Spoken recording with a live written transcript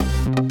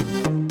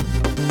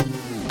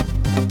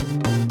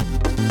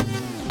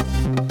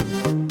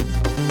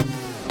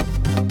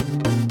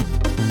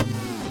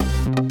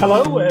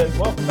Hello and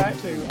welcome back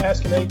to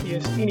Ask an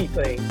Atheist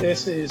Anything.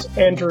 This is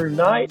Andrew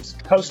Knight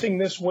hosting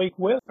this week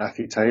with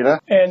Matthew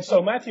Taylor. And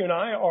so Matthew and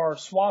I are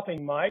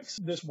swapping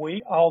mics this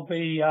week. I'll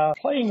be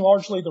playing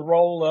largely the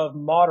role of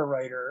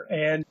moderator.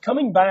 And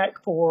coming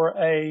back for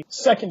a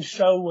second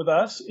show with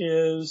us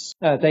is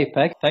Dave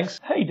Pegg. Thanks.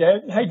 Hey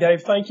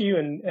Dave, thank you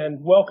and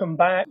welcome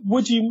back.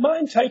 Would you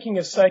mind taking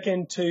a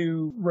second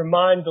to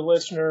remind the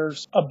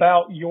listeners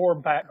about your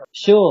background?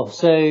 Sure.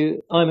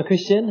 So I'm a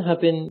Christian, have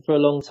been for a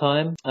long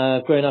time.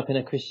 Grown up in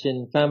a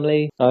Christian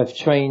family. I've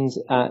trained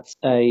at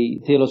a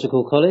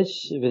theological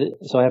college,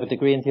 so I have a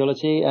degree in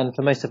theology, and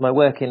for most of my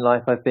working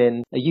life I've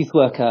been a youth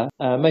worker,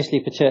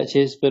 mostly for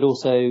churches, but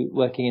also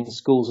working in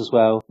schools as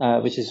well,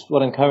 which is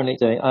what I'm currently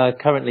doing. I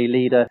currently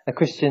lead a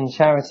Christian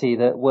charity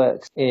that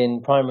works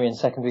in primary and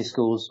secondary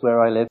schools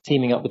where I live,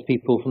 teaming up with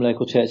people from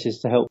local churches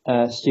to help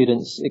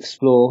students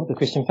explore the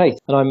Christian faith.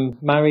 And I'm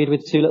married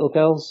with 2 little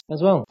girls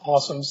as well.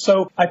 Awesome.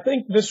 So I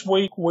think this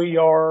week we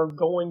are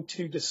going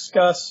to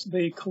discuss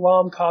the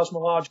Kalam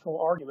cosmological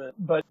argument.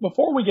 But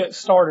before we get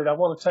started, I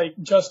want to take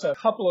just a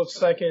couple of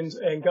seconds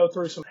and go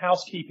through some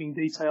housekeeping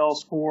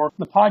details for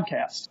the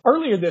podcast.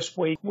 Earlier this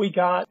week, we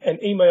got an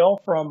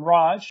email from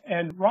Raj,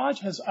 and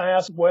Raj has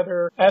asked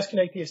whether Ask an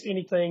Atheist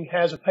Anything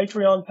has a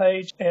Patreon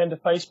page and a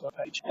Facebook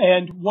page,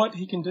 and what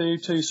he can do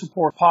to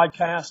support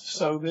podcasts.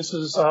 So this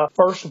is,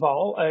 first of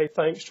all, a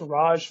thanks to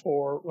Raj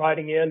for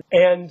writing in.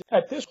 And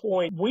at this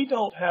point, we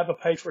don't have a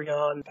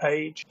Patreon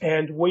page,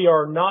 and we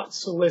are not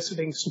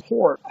soliciting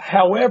support.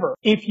 However,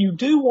 if you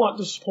do want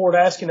to support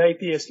Ask an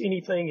Atheist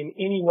Anything in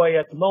any way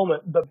at the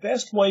moment, the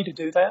best way to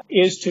do that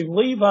is to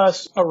leave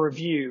us a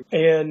review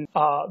in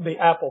the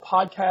Apple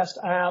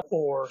Podcast app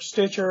or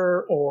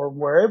Stitcher or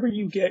wherever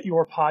you get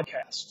your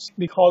podcasts,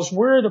 because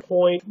we're at a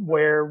point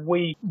where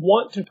we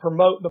want to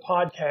promote the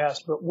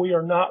podcast, but we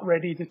are not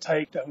ready to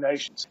take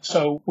donations.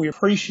 So we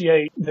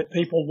appreciate that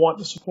people want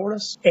to support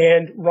us.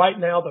 And right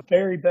now, the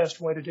very best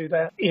way to do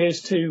that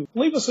is to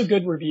leave us a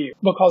good review,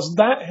 because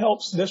that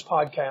helps this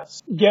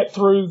podcast get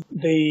through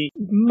the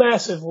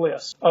massive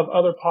list of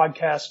other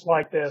podcasts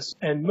like this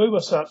and move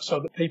us up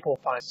so that people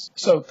find us.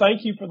 So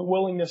thank you for the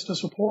willingness to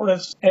support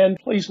us, and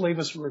please leave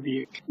us a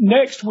review.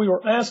 Next, we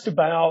were asked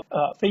about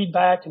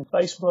feedback and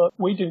Facebook.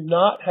 We do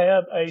not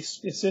have a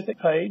specific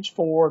page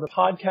for the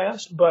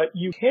podcast, but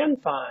you can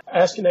find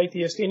Ask an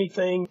Atheist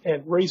Anything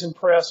and Reason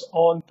Press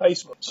on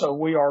Facebook. So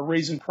we are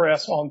Reason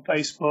Press on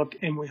Facebook,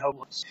 and we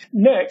hope this.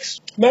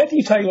 Next,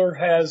 Matthew Taylor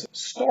has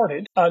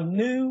started a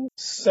new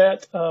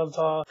set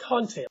of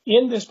content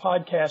in this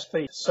podcast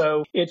feed.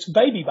 So it's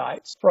Baby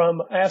Bites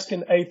from Ask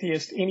an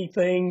Atheist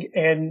Anything.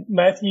 And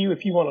Matthew,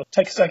 if you want to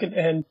take a second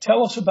and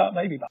tell us about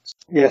Baby Bites.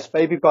 Yes,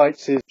 Baby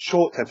Bites is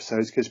short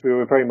episodes because we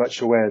were very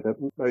much aware that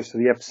most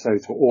of the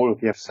episodes, or all of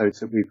the episodes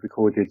that we've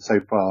recorded so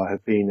far,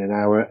 have been an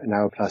hour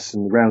plus,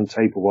 and the round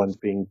table ones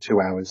being 2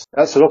 hours.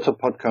 That's a lot of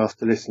podcasts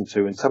to listen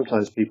to, and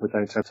sometimes people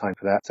don't have time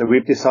for that. So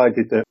we've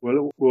decided that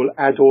we'll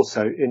add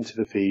also into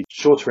the feed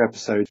shorter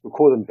episodes. We'll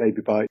call them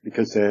Baby Bite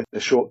because they're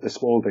short, they're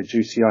small, they're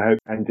juicy, I hope.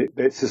 And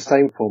it's the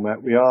same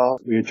format.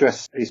 We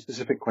address a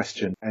specific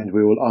question and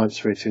we will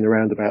answer it in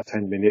around about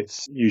 10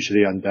 minutes,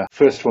 usually under.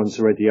 First one's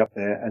already up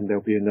there, and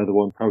there'll be another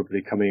one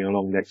probably coming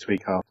along next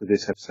week after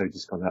this episode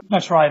has gone up.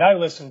 That's right. I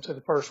listened to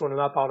the first one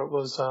and I thought it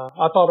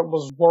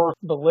was worth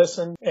the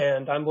listen,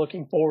 and I'm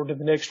looking forward to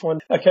the next one.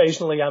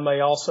 Occasionally I may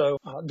also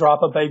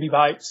drop a Baby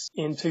Bites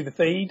into the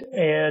feed,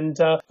 and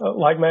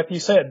like Matthew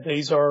said,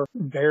 these are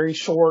very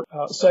short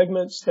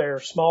segments. They're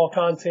small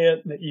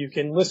content that you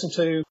can listen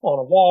to on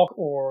a walk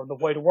or the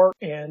way to work,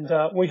 and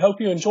we hope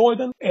you enjoy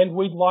them, and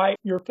we'd like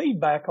your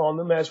feedback on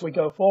them as we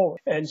go forward.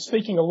 And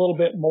speaking a little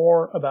bit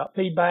more about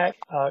feedback,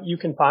 you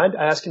can find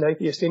Ask an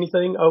Atheist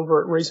Anything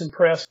over at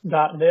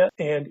reasonpress.net,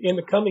 and in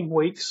the coming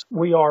weeks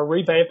we are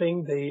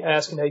revamping the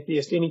Ask an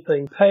Atheist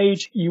Anything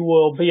page. You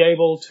will be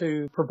able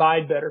to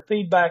provide better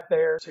feedback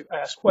there, to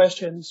ask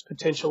questions,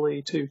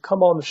 potentially to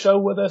come on the show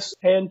with us,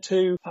 and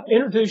to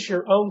introduce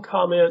your own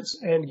comments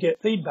and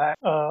get feedback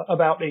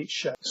about each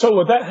show. So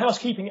with that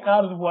housekeeping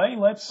out of the way,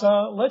 let's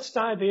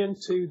dive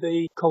into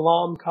the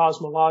Kalam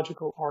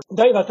cosmological argument.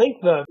 Dave, I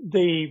think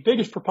the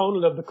biggest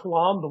proponent of the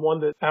Kalam, the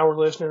one that our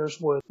listeners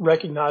would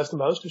recognize the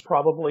most, is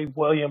probably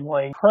William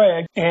Lane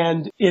Craig.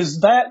 And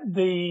is that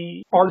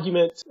the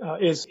argument,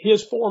 is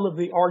his form of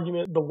the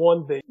argument the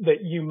one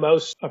that you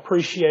most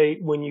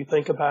appreciate when you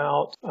think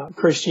about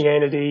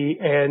Christianity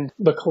and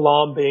the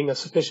Kalam being a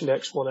sufficient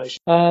explanation?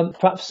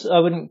 Perhaps I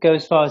wouldn't go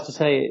as far as to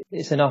say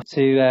it's enough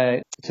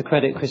to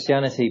credit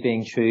Christianity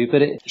being true,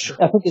 but Sure.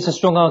 I think it's a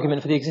strong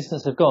argument for the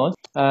existence of God,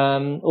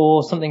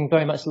 or something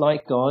very much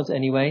like God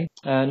anyway,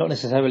 not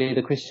necessarily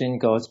the Christian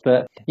God,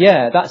 but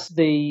yeah, that's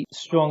the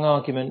strong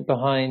argument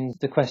behind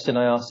the question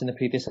I asked in the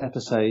previous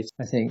episode,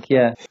 I think,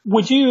 yeah.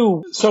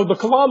 So the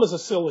Kalam is a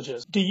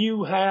syllogism. Do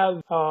you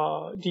have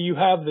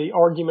the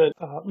argument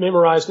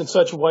memorized in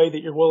such a way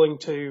that you're willing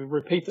to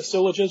repeat the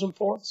syllogism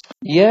for us?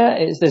 Yeah,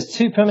 there's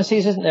 2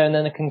 premises, isn't there, and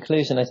then a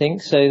conclusion, I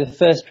think. So the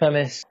first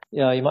premise,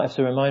 you might have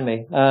to remind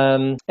me.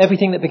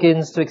 Everything that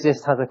begins to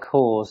exist has a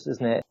cause,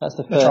 isn't it? That's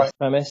the first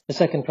premise. The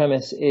second starting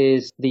premise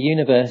is the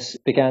universe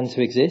began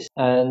to exist,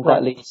 and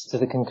that leads to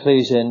the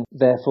conclusion,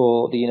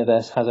 therefore the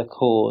universe has a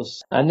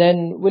cause. And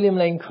then William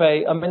Lane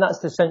Craig, I mean,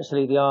 that's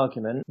essentially the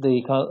argument,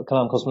 the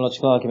Kalam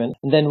cosmological argument.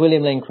 And then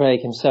William Lane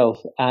Craig himself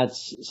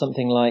adds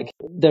something like,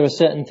 there are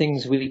certain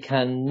things we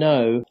can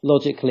know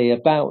logically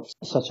about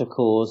such a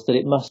cause, that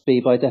it must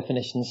be by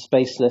definition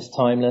spaceless,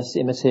 timeless,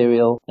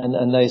 immaterial,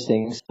 and those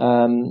things.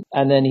 And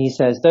then he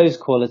says those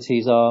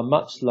qualities are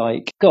much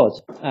like God.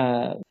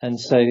 And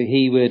so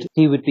he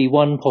would be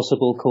one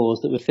possible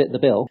cause that would fit the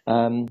bill.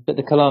 But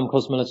the Kalam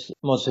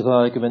cosmological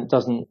argument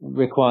doesn't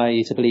require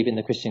you to believe in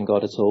the Christian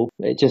God at all.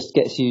 It just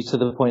gets you to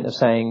the point of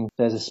saying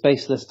there's a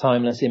spaceless,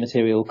 timeless,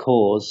 immaterial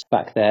cause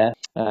back there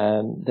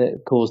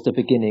that caused the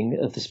beginning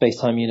of the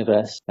space-time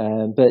universe.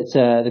 But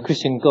the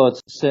Christian God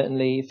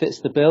certainly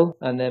fits the bill,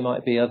 and there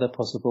might be other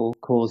possible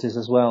causes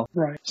as well.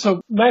 Right.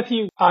 So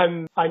Matthew,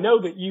 I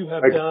know that you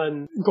have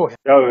done. Go ahead.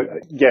 Oh,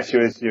 yes,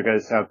 you're going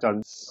to say I've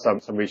done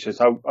some research.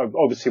 I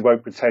obviously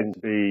won't pretend to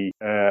be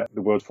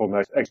the world's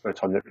foremost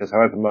expert on it, because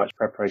however much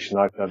preparation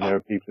I've done, there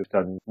are people who've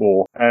done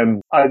more.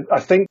 I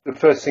think the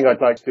first thing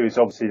I'd like to do is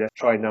obviously let's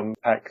try and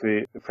unpack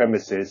the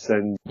premises,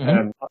 and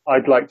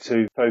I'd like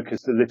to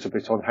focus a little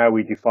bit on how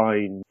we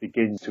define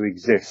begin to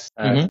exist.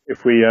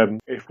 If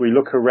we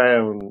look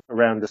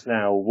around us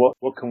now,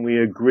 what can we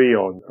agree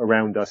on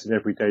around us in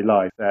everyday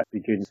life that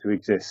begins to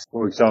exist?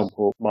 For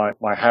example,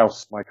 my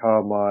house, my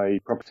car, my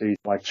property,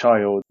 my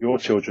child, your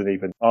children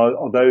even,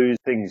 are those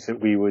things that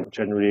we would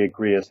generally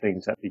agree as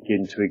things that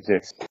begin to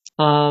exist?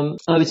 I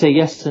would say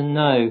yes and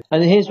no.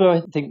 And here's where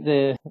I think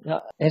the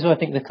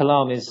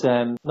Kalam is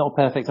not a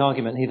perfect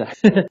argument either.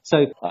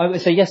 So I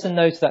would say yes and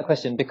no to that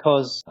question,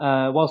 because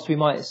whilst we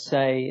might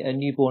say a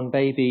newborn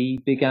baby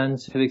began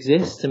to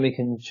exist and we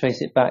can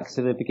trace it back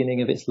to the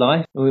beginning of its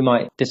life, we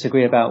might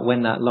disagree about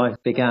when that life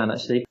began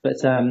actually, but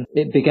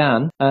it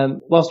began.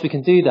 Whilst we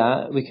can do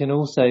that, we can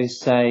also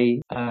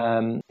say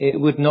it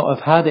would not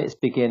have had its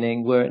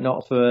beginning were it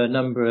not for a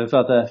number of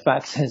other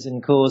factors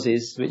and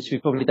causes, which we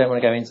probably don't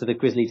want to go into the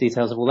grisly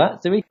details of all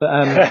that, do we?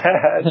 But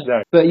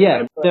no. But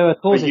yeah, there are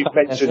causes. But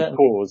you mentioned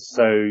cause,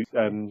 so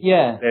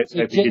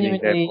their beginning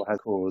therefore has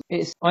cause.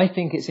 I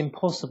think it's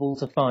impossible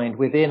to find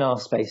within our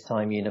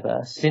space-time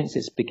universe, since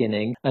its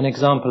beginning, an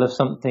example of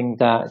something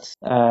that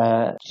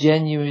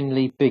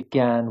genuinely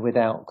began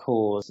without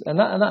cause, and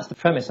that's the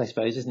premise, I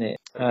suppose, isn't it?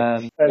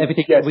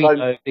 Everything that we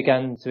know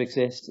began to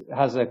exist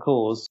has a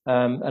cause,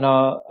 and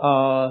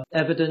our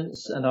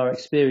evidence and our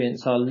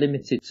experience are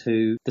limited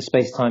to the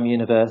space-time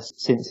universe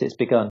since it's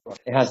begun.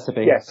 It has to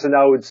be. Yes, and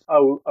I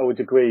would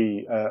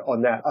agree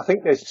on that. I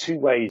think there's two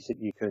ways that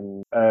you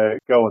can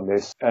go on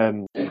this.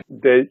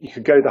 You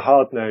could go the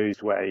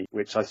hard-nosed way,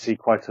 which I see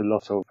quite a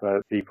lot of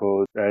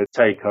people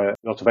take, a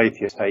lot of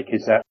atheists take,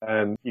 is that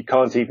you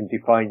can't even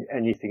define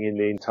anything in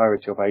the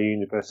entirety of our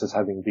universe as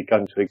having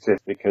begun to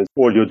exist, because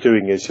all you're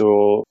doing is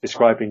you're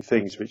describing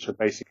things which are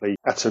basically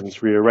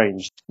atoms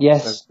rearranged.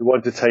 Yes. So if you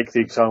want to take the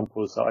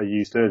examples that I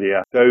used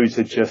earlier, those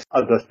are just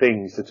other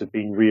things that have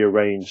been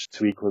rearranged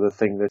to equal the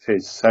thing that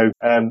is. So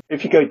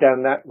if you go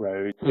down that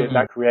road,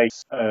 that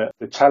creates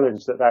the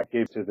challenge that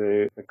gives to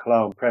the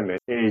Kalam premise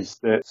is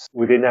that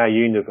within our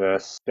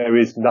universe there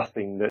is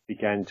nothing that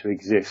began to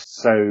exist.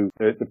 So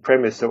the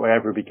premise that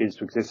whatever begins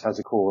to exist has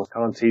a cause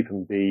can't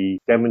even be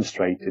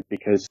demonstrated,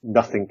 because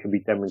nothing can be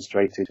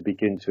demonstrated to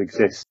begin to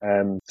exist.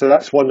 So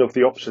that's one of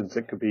the options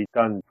that could be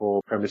done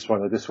for premise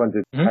one. I just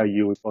wondered how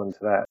you would respond to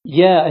that.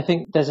 Yeah, I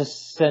think there's a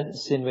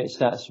sense in which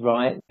that's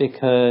right,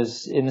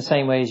 because in the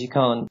same way as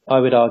I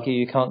would argue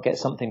you can't get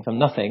something from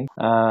nothing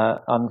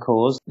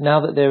uncaused.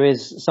 Now that there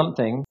is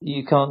something,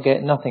 you can't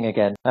get nothing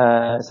again.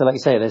 So like you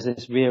say, there's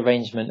this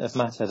rearrangement of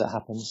matter that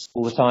happens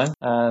all the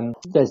time.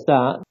 There's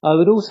that. I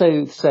would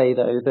also say,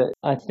 though, that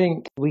I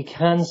think we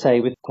can say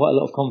with quite a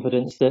lot of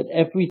confidence that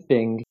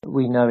everything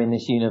we know in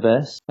this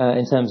universe,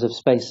 in terms of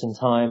space and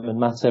time and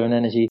matter and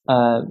energy,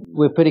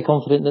 we're pretty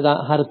confident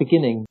that had a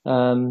beginning.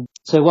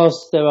 So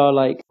whilst there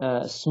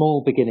are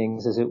small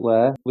beginnings, as it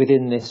were,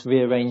 within this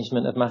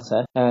rearrangement of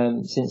matter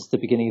since the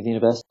beginning of the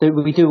universe,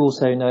 we do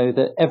also know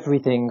that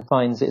everything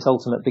finds its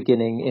ultimate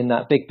beginning in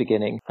that big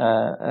beginning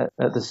at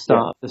the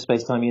start of the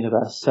space-time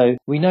universe. So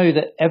we know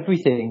that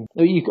everything,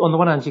 on the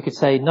one hand you could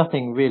say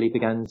nothing really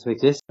began to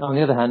exist. On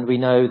the other hand, we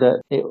know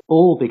that it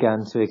all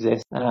began to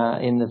exist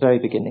in the very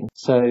beginning.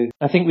 So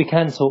I think we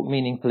can talk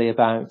meaningfully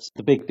about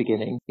the big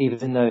beginning,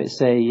 even though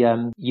it's a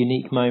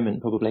unique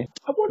moment, probably.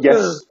 I wonder,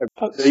 yes.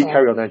 You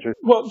carry on, Andrew.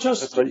 Well,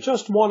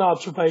 just one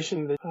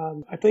observation that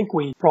I think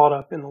we brought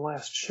up in the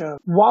last show.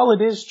 While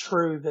it is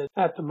true that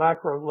at the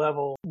macro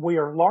level, we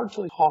are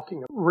largely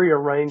talking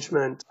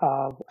rearrangement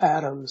of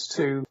atoms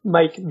to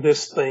make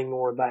this thing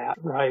or that,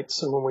 right?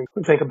 So when we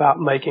think about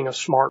making a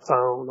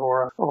smartphone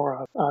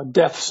or a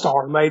Death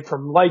Star made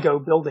from Lego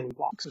building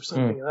blocks or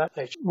something of that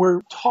nature,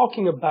 we're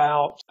talking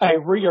about a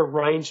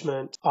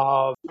rearrangement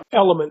of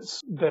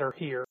elements that are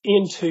here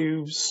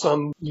into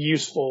some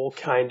useful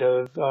kind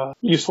of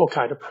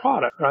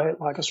product, right?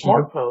 Like a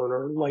smartphone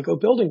or Lego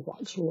building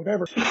blocks or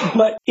whatever.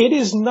 But it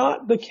is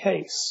not the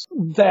case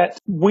that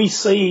we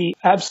see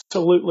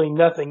absolutely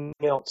nothing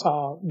else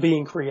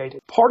being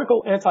created.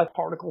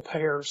 Particle-antiparticle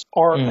pairs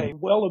are a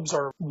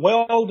well-observed,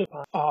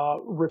 well-defined,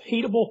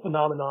 repeatable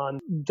phenomenon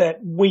that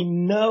we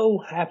know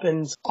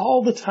happens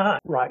all the time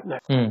right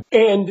now.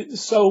 And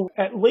so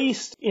at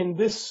least at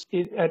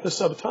the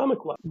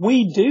subatomic level,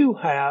 we do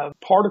have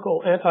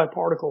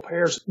particle-antiparticle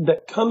pairs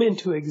that come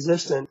into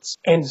existence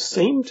and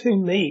seem to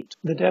meet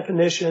the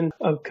definition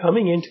of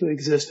coming into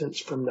existence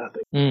from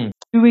nothing.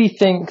 Do we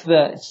think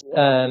that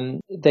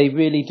they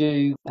really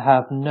do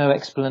have no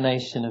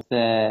explanation of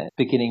their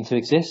beginning to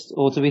exist,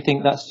 or do we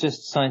think that's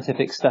just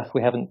scientific stuff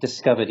we haven't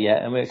discovered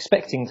yet, and we're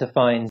expecting to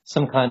find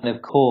some kind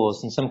of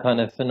cause and some kind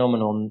of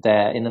phenomenon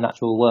there in the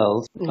natural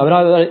world? I mean,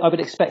 I would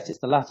expect it's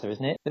the latter,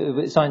 isn't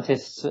it?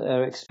 Scientists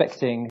are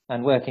expecting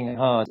and working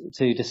hard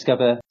to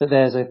discover that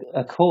there's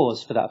a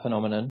cause for that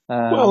phenomenon.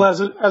 Well, as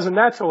a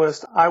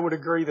naturalist, I would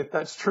agree that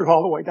that's true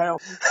all the way down.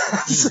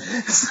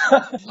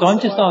 So I'm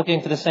just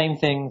arguing for the same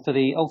thing for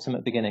the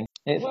ultimate beginning.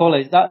 It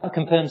follows that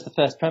confirms the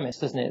first premise,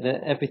 doesn't it?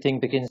 That everything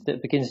begins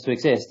to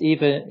exist.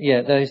 Even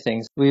those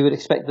things we would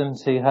expect them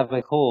to have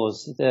a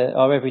cause.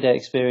 Our everyday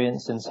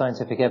experience and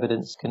scientific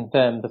evidence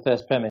confirm the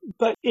first premise.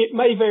 But it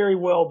may very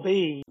well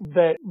be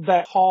that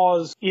that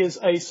cause is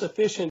a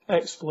sufficient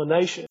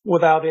explanation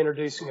without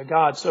introducing a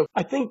God. So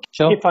I think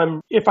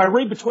if I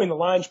read between the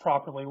lines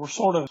properly, we're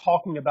sort of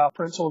talking about the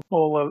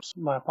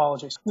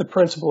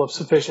principle of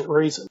sufficient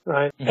reason,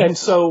 right? And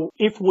so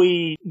if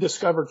we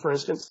discovered, for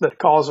instance, that the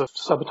cause of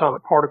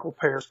subatomic particle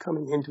pairs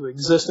coming into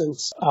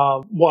existence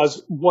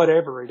was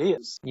whatever it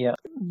is,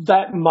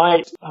 that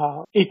might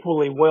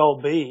equally well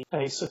be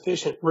a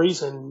sufficient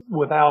reason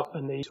without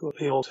a need to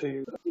appeal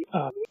to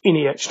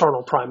any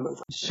external prime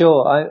mover.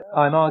 Sure,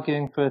 I'm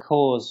arguing for a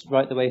cause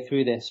right the way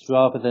through this,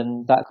 rather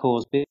than that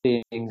cause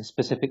being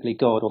specifically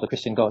God or the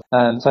Christian God.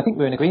 So I think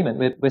we're in agreement.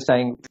 We're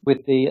saying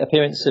with the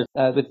appearance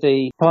of with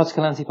the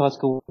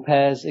particle-antiparticle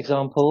pairs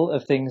example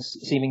of things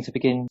seeming to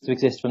begin to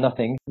exist from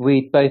nothing,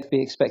 we'd both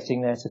be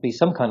expecting there to be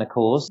some kind of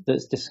cause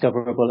that's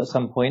discoverable at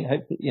some point.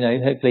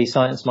 Hopefully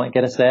science might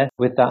get us there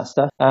with that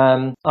stuff.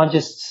 I'm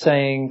just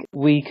saying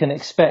we can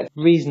expect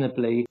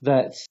reasonably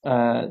that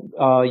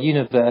our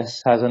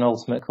universe has an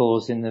ultimate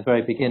cause in the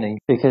very beginning,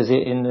 because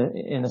it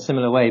in a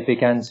similar way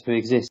began to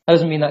exist. That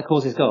doesn't mean that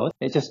cause is God.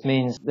 It just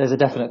means there's a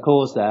definite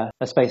cause there,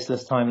 a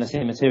spaceless, timeless,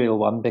 immaterial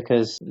one,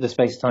 because the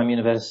space-time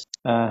universe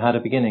had a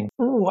beginning.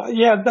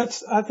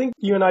 I think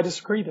you and I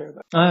disagree there.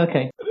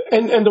 Okay.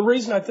 And the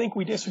reason I think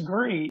we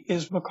disagree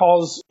is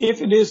because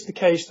if it is the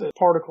case that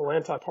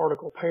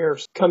particle-antiparticle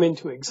pairs come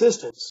into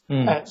existence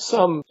at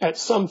some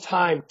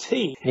time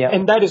t,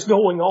 and that is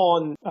going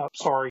on,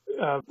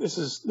 this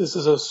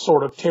is a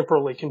sort of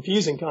temporally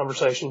confusing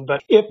conversation,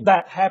 but if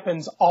that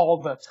happens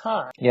all the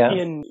time,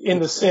 in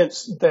the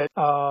sense that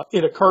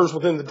it occurs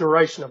within the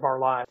duration of our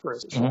life, for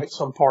instance, right?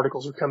 Some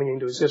particles are coming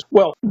into existence.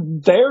 Well,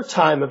 their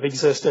time of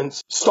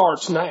existence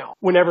starts now,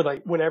 whenever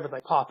they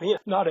pop in,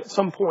 not at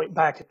some point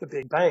back at the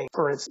Big Bang,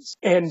 for instance.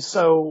 And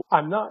so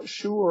I'm not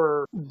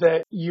sure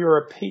that you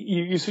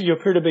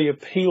appear to be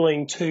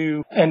appealing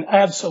to an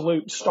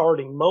absolute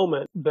starting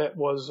moment that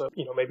was,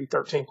 maybe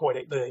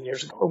 13.8 billion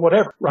years ago or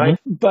whatever, right?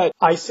 But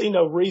I see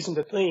no reason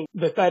to think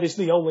that is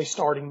the only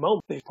starting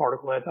moment. These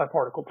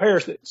particle-antiparticle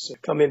pairs that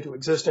come into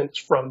existence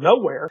from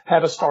nowhere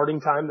have a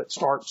starting time that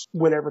starts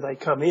whenever they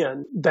come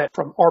in, that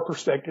from our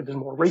perspective is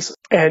more recent.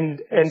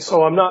 And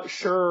so I'm not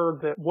sure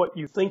that what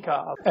you think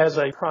of as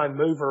a prime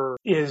mover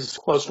is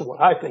close to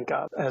what I think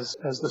of as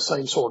the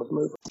same sort of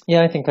mover.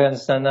 Yeah, I think I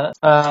understand that.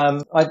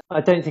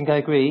 I don't think I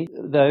agree,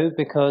 though,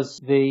 because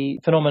the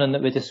phenomenon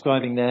that we're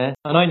describing there,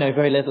 and I know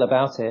very little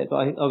about it, but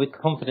I would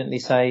confidently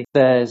say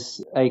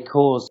there's a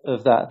cause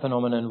of that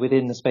phenomenon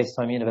within the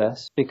space-time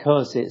universe,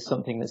 because it's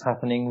something that's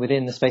happening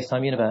within the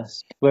space-time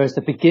universe. Whereas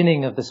the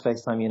beginning of the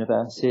space-time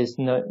universe is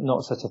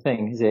not such a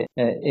thing, is it?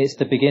 It's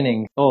the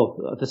beginning of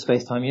the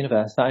space-time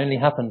universe. That only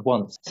happened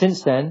once.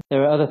 Since then,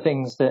 there are other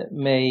things that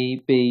may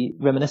be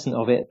reminiscent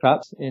of it,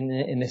 perhaps,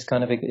 in this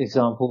kind of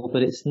example,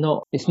 but it's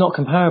not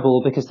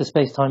comparable, because the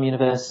space-time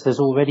universe has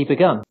already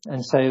begun.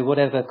 And so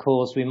whatever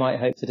cause we might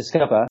hope to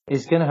discover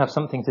is going to have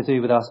something to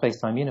do with our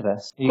space-time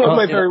universe. You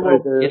can't get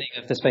the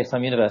beginning of the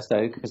space-time universe,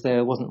 though, because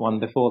there wasn't one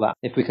before that.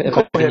 If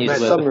I can use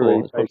the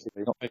word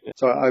before.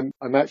 So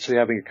I'm actually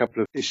having a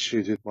couple of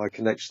issues with my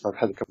connection. I've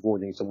had a couple of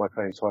warnings on my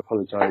phone, so I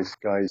apologise,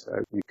 guys.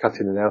 We cut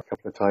in and out a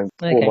couple of times.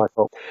 Okay. All my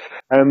fault.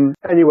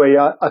 Anyway,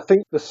 I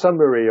think the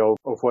summary of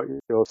what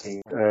you're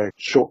saying,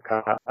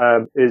 shortcut,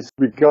 is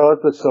regardless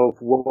regardless of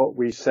what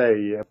we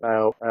say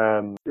about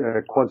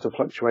quantum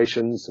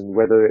fluctuations and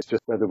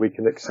whether we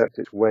can accept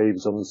its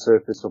waves on the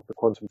surface of the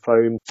quantum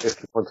foam, if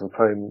the quantum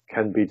foam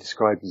can be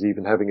described as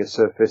even having a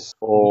surface,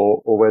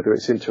 or whether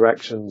its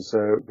interactions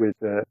with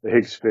the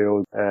Higgs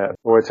field or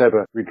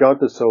whatever,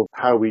 regardless of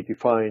how we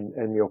define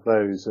any of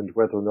those and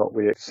whether or not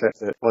we accept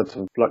that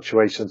quantum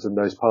fluctuations and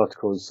those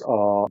particles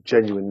are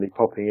genuinely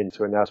popping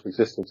into and out of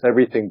existence,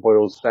 everything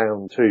boils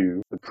down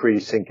to the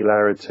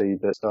pre-singularity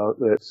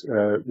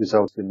that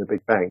resulted in the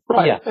Big Bang.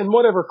 Right. Yeah. And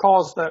whatever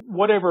caused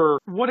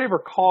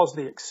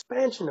the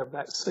expansion of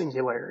that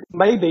singularity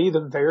may be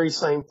the very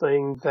same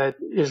thing that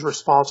is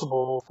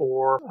responsible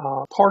for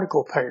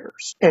particle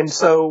pairs. And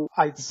so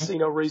I see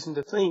no reason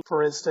to think,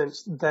 for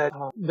instance, that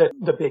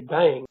the Big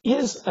Bang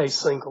is a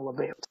single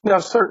event. Now,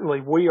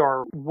 certainly we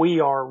are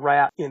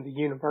wrapped in the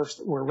universe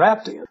that we're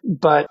wrapped in,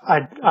 but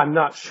I'm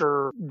not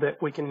sure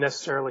that we can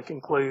necessarily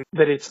conclude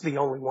that it's the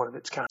only one of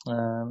its kind.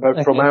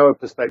 But from our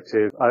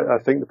perspective,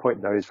 I think the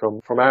point though is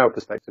from our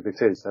perspective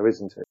it is, though,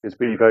 isn't it? Because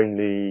we've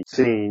only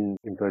seen,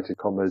 inverted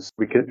commas,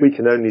 we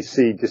can only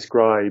see,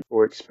 describe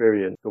or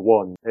experience the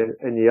one. And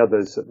any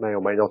others that may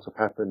or may not have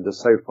happened are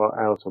so far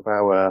out of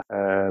our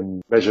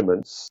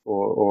measurements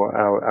or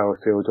our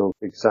field of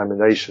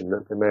examination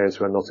that they may as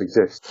well not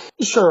exist.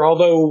 Sure,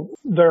 although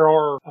there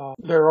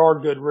are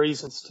good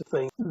reasons to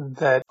think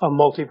that a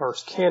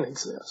multiverse can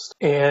exist,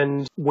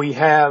 and we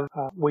have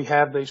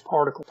these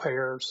particle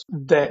pairs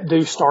that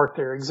do start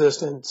their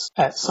existence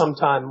at some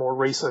time more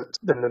recent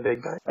than the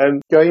Big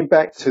Bang. Going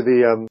back to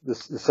the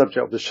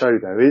subject of the show,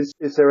 though,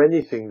 is there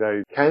anything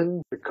though?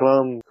 Can the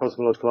Kalam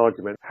cosmological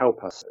argument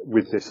help us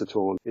with this at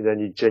all in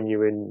any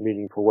genuine,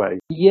 meaningful way?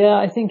 Yeah,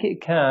 I think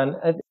it can.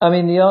 I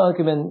mean, the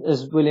argument,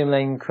 as William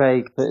Lane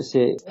Craig puts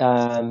it,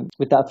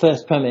 with that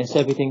first premise,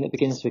 everything that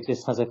begins to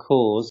exist has a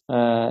cause.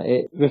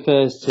 It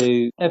refers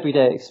to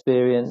everyday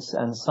experience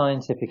and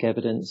scientific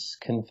evidence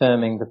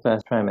confirming the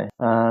first premise.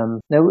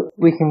 Now,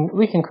 we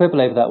can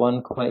quibble over that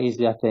one quite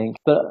easily, I think.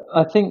 But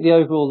I think the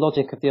overall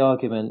logic of the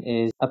argument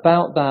is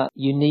about that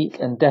unique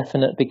and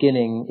definite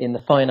beginning in the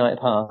finite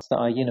past that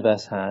our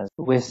universe has.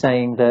 We're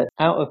saying that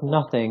out of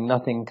nothing,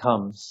 nothing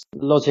comes.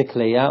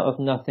 Logically, out of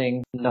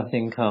nothing,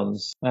 nothing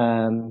comes.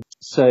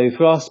 So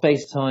for our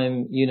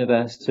space-time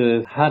universe to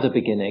have had a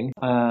beginning,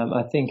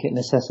 I think it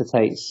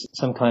necessitates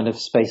some kind of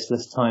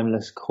spaceless,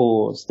 timeless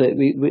cause. That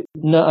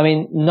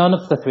none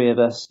of the three of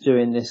us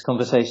during this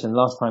conversation,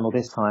 last time or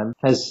this time,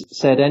 has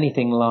said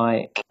anything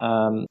like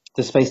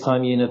the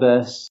space-time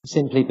universe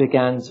simply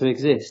began to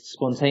exist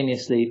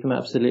spontaneously from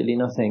absolutely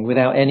nothing,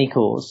 without any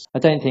cause. I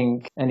don't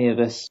think any of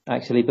us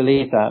actually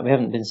believe that. We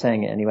haven't been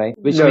saying it anyway.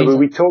 But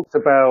we talked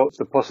about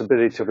the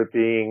possibility of it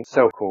being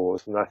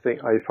self-caused, and I think,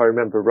 if I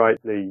remember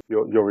rightly,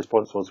 your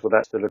response was, well,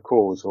 that's still a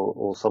cause,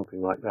 or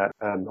something like that.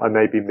 I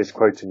may be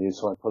misquoting you,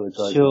 so I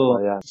apologise.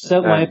 Sure.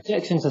 So my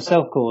objection to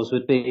self-cause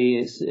would be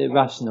it's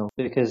irrational,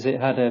 because it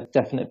had a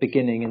definite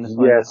beginning in the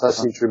final. Yes, I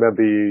seem to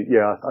remember you.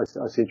 Yeah,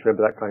 I seem to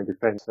remember that kind of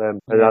defence.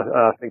 And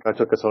I think I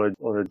took us on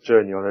a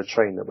journey on a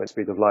train that went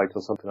speed of light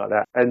or something like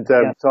that. And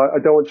so I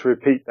don't want to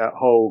repeat that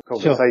whole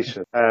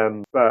conversation.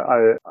 Sure.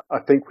 But I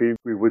think we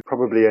would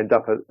probably end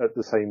up at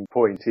the same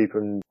point,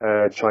 even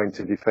trying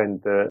to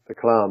defend the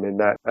Kalam, in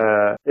that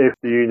if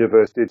the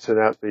universe did turn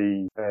out to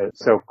be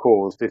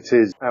self-caused, it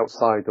is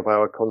outside of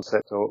our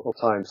concept of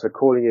time. So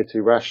calling it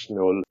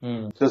irrational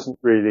doesn't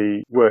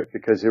really work,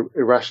 because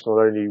irrational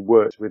only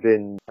works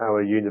within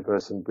our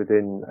universe and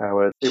within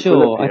our...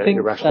 Sure, I think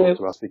irrational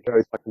to us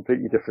because by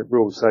completely different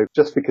rules. So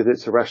just because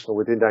it's irrational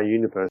within our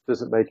universe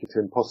doesn't make it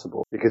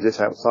impossible because it's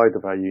outside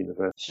of our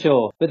universe.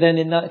 Sure, but then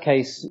in that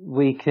case,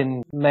 we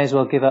may as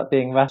well give up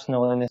being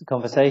rational in this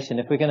conversation.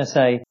 If we're going to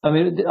say,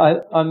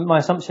 my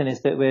assumption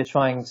is that we're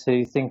trying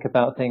to think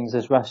about things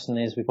as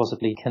rationally as we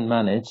possibly can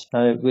manage.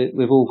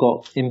 We've all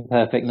got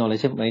imperfect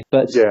knowledge, haven't we?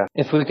 But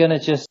if we're going to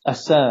just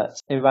assert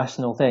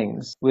irrational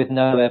things with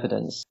no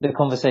evidence, the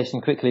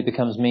conversation quickly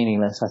becomes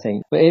meaningless, I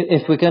think. But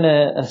if we're going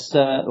to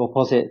assert or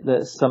posit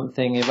that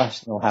something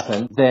irrational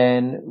happened,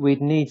 then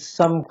we'd need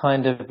some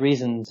kind of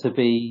reason for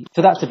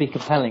that to be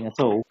compelling at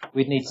all.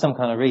 We'd need some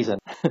kind of reason.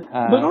 But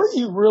aren't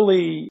you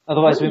really...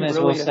 Otherwise, we may as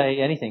well say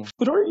anything.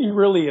 But aren't you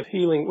really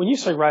appealing... When you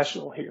say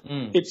rational here,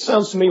 it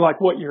sounds to me like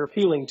what you're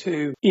appealing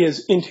to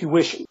is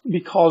intuition.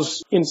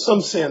 Because in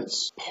some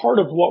sense, part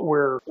of what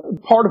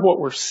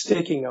we're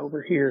sticking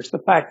over here is the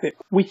fact that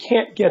we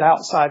can't get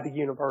outside the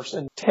universe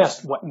and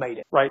test what made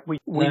it, right?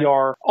 We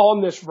are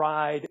on this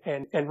ride,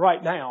 and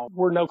right now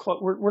we're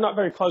not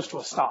very close to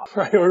a stop,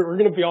 right? We're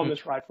going to be on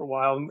this ride for a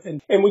while,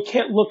 and we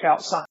can't look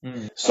outside.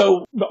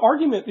 So the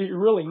argument that you're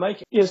really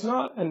making is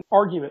not an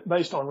argument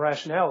based on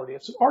rationality.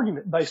 It's an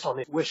argument based on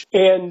intuition.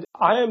 And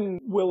I am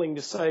willing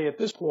to say at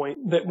this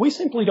point that we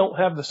simply don't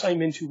have the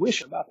same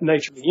intuition about the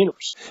nature of the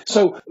universe.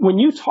 So when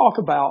you talk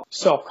about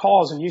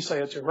self-cause and you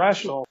say it's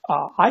irrational,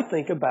 I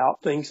think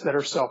about things that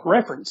are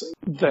self-referencing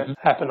that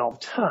happen all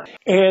the time.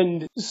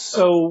 And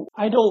so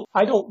I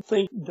don't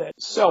think that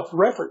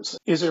self-reference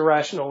is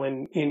irrational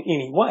in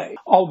any way,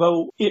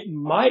 although it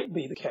might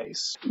be the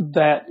case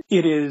that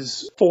it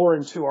is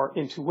foreign to your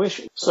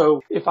intuition.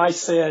 So if I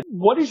said,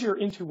 what is your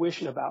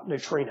intuition about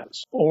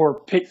neutrinos?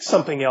 Or pick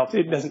something else.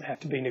 It doesn't have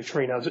to be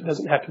neutrinos. It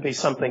doesn't have to be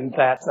something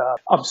that's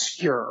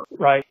obscure,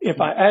 right?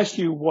 If I asked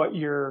you what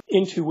your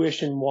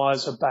intuition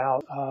was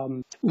about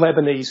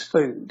Lebanese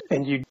food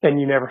and you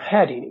never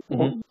had any,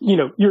 you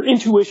know, your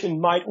intuition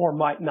might or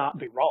might not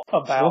be wrong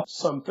about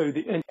some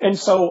food. And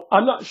so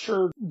I'm not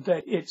sure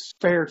that it's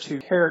fair to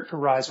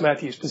characterize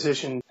Matthew's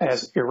position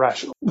as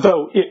irrational,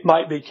 though it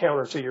might be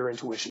counter to your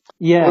intuition.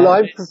 Yeah.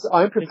 Well,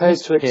 I'm prepared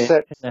to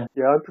accept.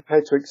 Yeah, I'm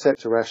prepared to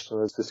accept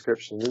irrational as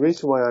description. The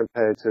reason why I'm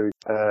prepared to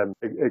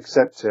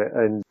accept it,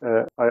 and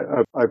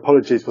I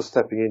apologize for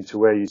stepping into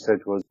where you said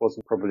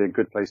wasn't probably a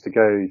good place to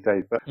go,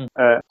 Dave. But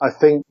I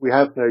think we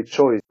have no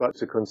choice but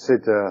to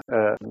consider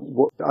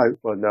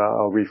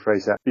I'll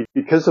rephrase that.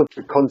 Because of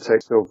the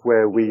context of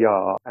where we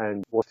are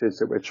and what it is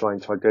that we're trying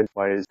to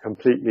identify is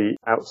completely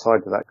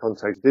outside of that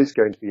context, it is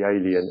going to be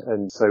alien,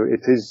 and so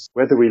it is,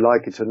 whether we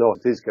like it or not,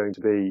 it is going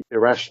to be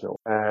irrational.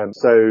 Well,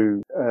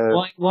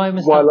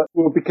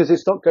 because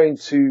it's not going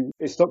to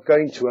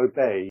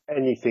obey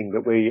anything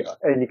that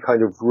any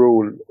kind of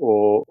rule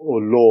or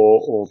law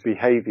or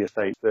behaviour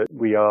state that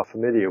we are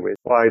familiar with,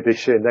 by the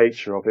sheer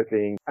nature of it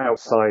being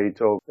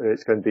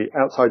it's going to be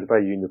outside of our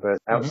universe,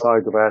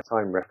 outside of our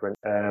time reference,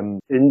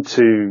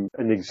 into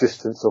an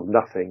existence of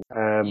nothing.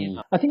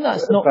 I think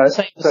that's not the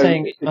same as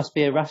saying it must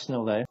be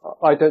irrational, though.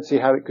 I don't see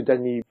how it could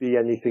be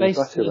anything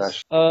but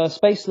irrational.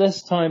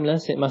 Spaceless,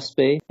 timeless, it must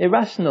be.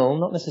 Irrational,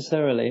 not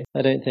necessarily,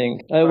 I don't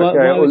think.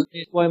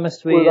 Why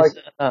must we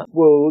assert that?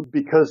 Well,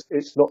 because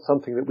it's not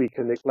something that we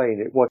can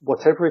explain.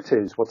 Whatever it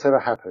is, whatever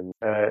happened,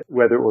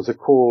 whether it was a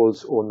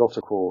cause or not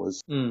a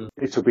cause,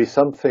 it will be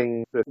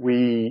something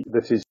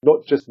that is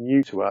not just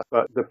new to us,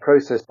 but the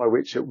process by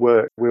which it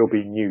works will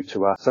be new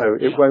to us. So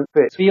it won't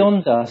fit.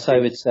 Beyond us, I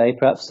would say,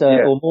 perhaps,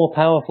 or more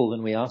powerful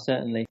than we are,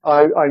 certainly.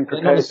 I'm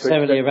prepared not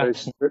necessarily to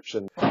accept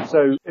description.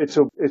 So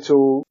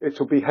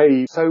it'll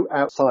behave so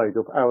outside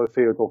of our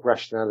field of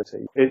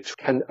rationality. It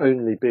can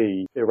only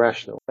be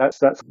irrational. That's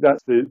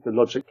the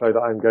logic flow that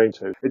I'm going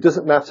to. It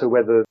doesn't matter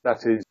whether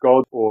that is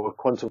God or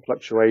quantum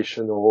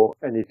fluctuation or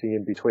anything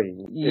in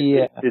between.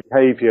 Its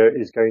behaviour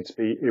is going to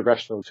be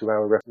irrational to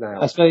our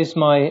rationality. I suppose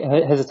my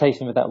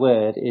hesitation with that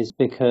word is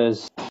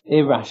because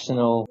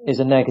irrational is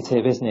a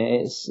negative, isn't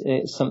it?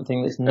 It's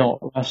something that's not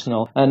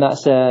rational, and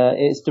that's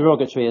it's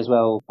derogatory as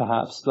well,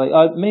 perhaps. Like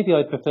maybe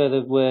I'd prefer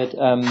the word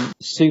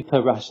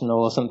super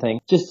rational or something,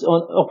 just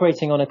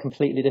operating on a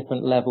completely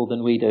different level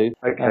than we do.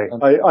 Okay,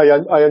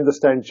 I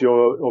understand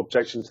your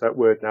objection to that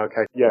word now.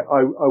 Okay, yeah,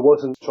 I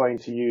wasn't trying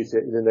to use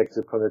it in a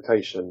negative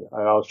connotation.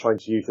 I was trying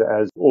to use it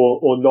as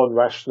or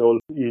non-rational,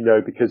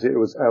 because it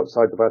was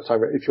outside of our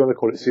time. If you want to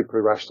call it super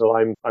irrational,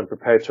 I'm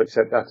prepared to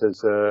accept that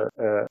as a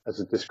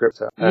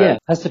descriptor. It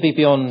has to be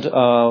beyond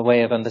our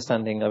way of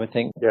understanding, I would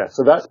think. Yeah,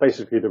 so that's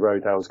basically the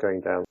road I was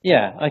going down.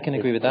 Yeah, I can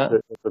agree with that.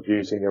 Of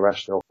using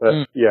irrational.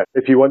 But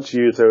if you want to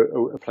use a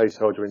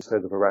placeholder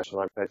instead of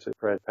irrational, I'm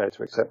prepared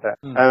to accept that.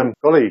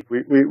 Golly,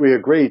 we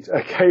agreed.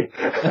 Okay.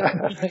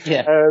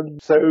 Yeah.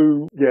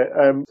 So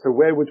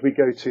where would we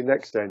go to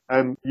next then?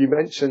 You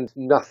mentioned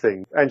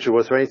nothing. Andrew,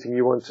 was there anything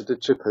you wanted to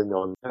chip in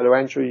on? Hello,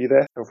 Andrew, are you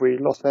there? Have we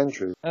lost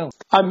Andrew? Oh.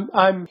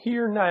 I'm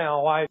here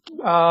now. I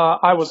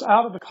was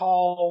out of the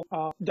call,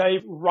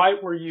 Dave,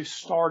 right where you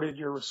started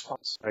your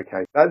response.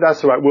 Okay,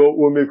 that's all right.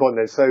 We'll move on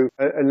then. So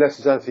unless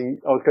there's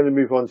anything, I was going to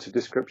move on to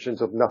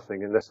descriptions of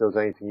nothing. Unless there was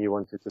anything you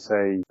wanted to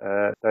say,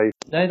 Dave.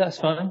 No, that's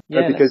fine.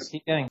 Yeah, because let's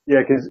keep going.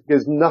 Yeah,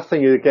 because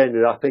nothing again,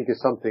 I think, is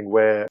something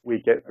where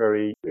we get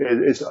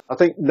I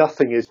think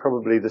nothing is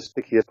probably the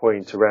stickiest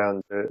point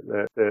around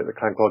the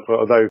clam code,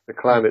 although the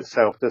clam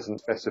itself doesn't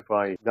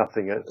specify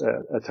nothing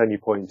at any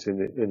point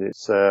in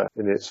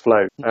its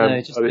flow.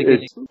 No, just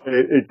beginning.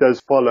 It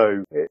does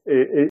follow.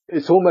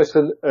 It's almost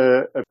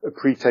a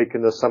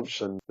pre-taken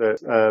assumption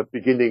that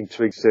beginning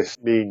to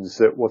exist means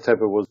that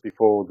whatever was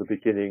before the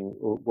beginning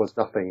was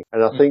nothing.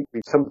 And I think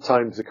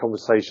sometimes the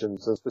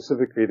conversations, and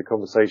specifically the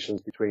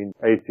conversations between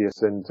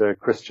atheists and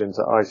Christians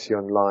that I see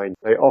online,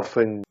 they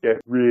often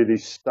get really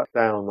stuck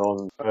down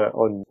on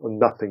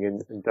nothing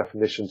and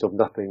definitions of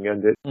nothing.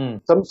 And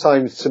it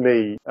sometimes, to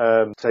me,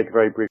 take a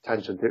very brief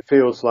tangent, it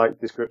feels like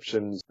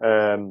descriptions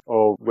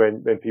of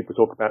when people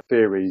talk about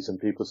theories and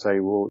people say,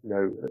 well,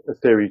 a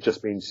theory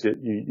just means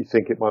that you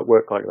think it might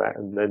work like that,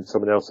 and then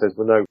someone else says,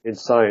 well, no, in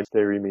science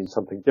theory means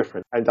something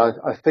different. And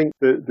I think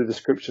the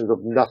descriptions of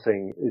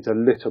nothing is a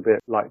little bit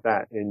like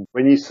that. In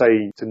when you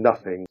say to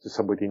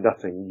somebody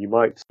nothing,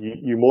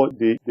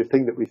 the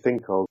thing that we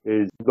think of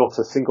is not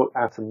a single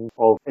atom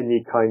of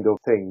any kind of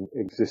thing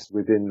exists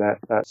within that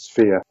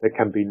sphere. There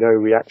can be no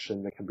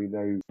reaction, there can be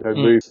no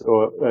move,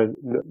 or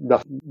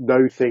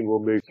no thing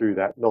will move through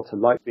that. Not a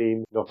light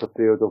beam, not a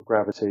field of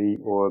gravity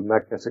or a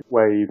magnetic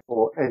wave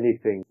or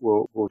anything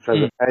will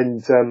travel.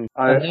 And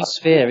no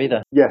sphere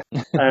either. Yes.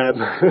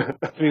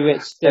 Through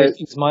which those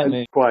things might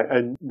move. Quite,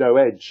 and no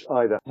edge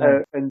either.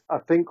 No. And I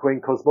think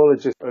when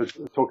cosmologists are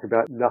talking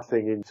about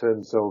nothing in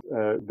terms of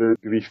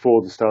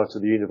before the start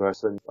of the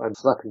universe, and I'm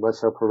slapping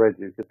myself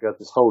already because we had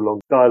this whole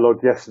long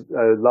dialogue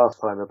last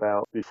time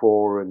about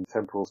before and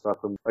temporal stuff,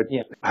 and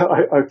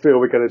I feel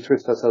we're going to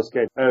twist ourselves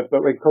again.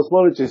 But when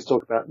cosmologists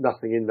talk about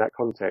nothing in that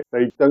context,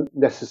 they don't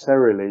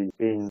necessarily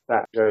mean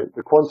that.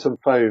 The quantum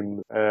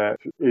foam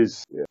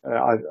is,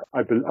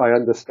 I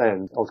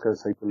understand, I was going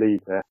to say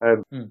believe there.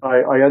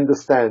 I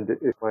understand,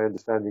 if my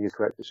understanding is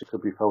correct, which it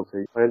could be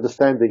faulty. My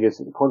understanding is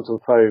that the quantum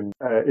foam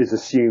is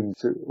assumed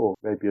to, or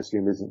maybe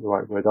assume isn't the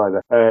right word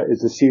either,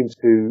 is assumed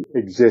to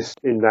exist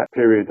in that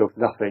period of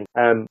nothing.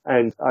 And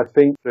I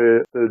think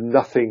the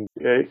nothing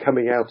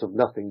coming out of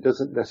nothing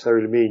doesn't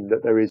necessarily mean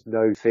that there is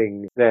no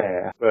thing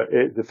there, but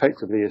it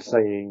effectively is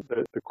saying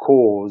that the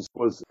cause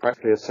was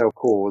practically a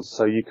self-cause.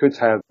 So you could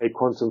have a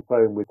quantum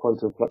foam with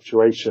quantum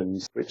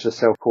fluctuations which are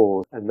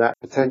self-caused, and that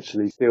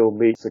potentially still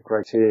meets the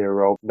criteria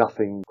of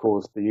nothing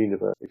caused the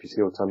universe, if you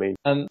see what I mean.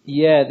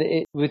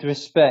 With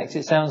respect,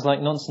 it sounds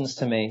like nonsense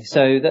to me.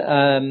 So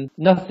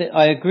nothing.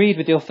 I agreed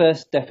with your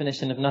first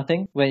definition of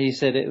nothing, where you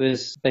said it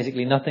was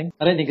basically nothing.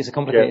 I don't think it's a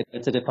complicated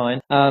word to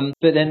define.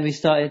 But then we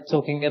started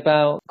talking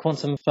about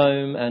quantum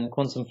foam and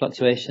quantum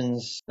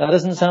fluctuations. That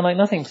doesn't sound like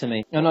nothing to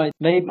me. And I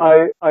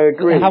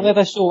agree.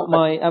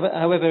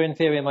 However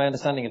inferior my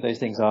understanding of those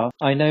things are,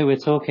 I know we're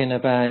talking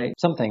about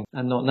something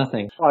and not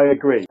nothing. I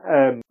agree.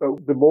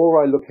 But the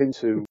more I look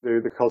into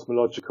the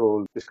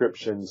cosmological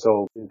descriptions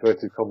of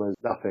inverted commas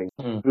nothing,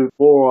 the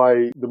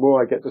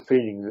more I get the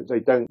feeling that they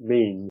don't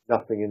mean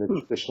nothing in a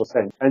traditional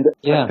sense. And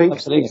I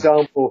think, for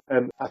example,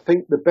 I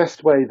think the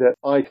best way that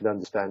I can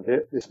understand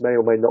it, this may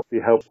or may not be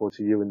helpful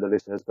to you and the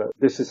listeners, but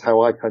this is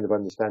how I kind of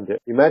understand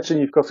it. Imagine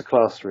you've got a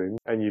classroom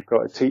and you've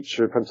got a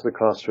teacher in front of the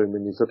classroom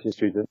and he's looking at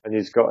students and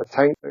he's got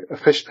a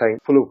fish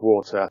tank full of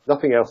water,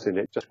 nothing else in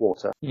it, just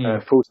water,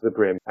 full to the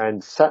brim,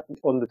 and sat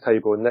on the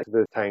table next to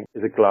the tank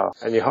is a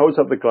glass. And he holds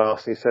up the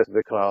glass and he says to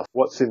the class,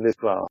 "What's in this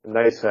glass?" And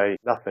they say,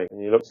 "Nothing."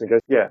 And he looks and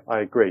goes, "Yeah, I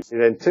agree." He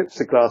then tips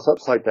the glass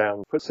upside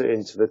down, puts it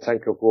into the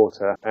tank of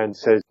water and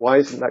says, "Why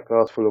isn't that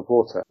glass full of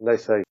water?" And they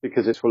say,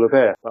 "Because it's full of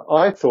air." But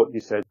I thought you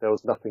said there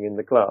was nothing in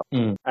the glass.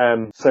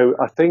 So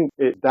I think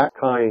that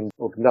kind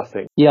of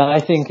nothing. Yeah, I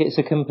think it's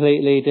a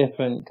completely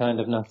different kind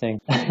of nothing.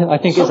 I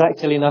think it's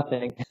actually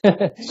nothing.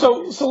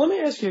 So let me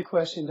ask you a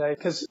question, Dave,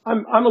 because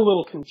I'm a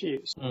little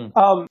confused.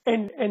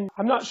 And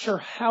I'm not sure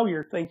how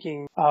you're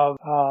thinking of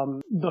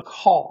the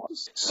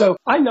cause. So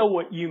I know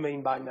what you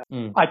mean by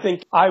nothing. I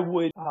think I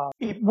would,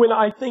 when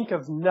I think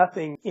of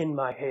nothing in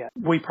my head,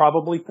 we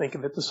probably think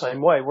of it the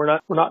same way. We're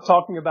not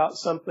talking about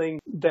something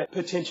that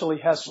potentially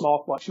has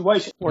small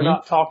fluctuations. We're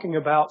not talking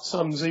about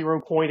some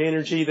 0 point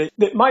energy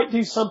that might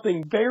do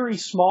something very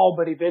small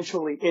but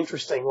eventually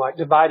interesting, like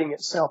dividing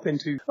itself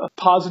into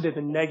positive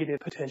and negative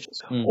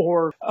potentials,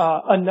 or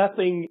a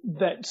nothing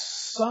that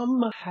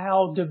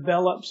somehow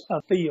develops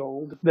a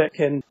field that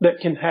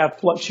can have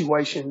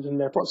fluctuations and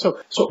therefore. So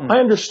I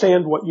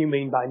understand what you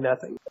mean by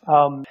nothing.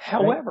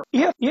 However,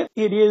 if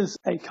it is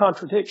a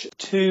contradiction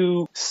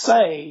to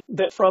say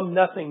that from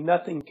nothing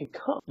can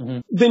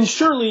come, then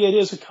surely it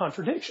is a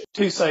contradiction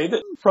to say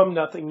that from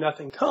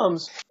nothing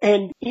comes,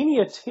 and any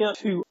attempt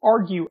to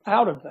argue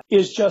out of that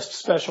is just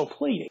special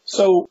pleading.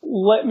 So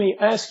let me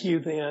ask you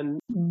then,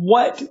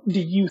 what do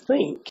you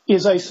think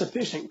is a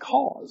sufficient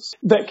cause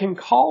that can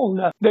call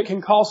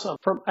something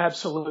from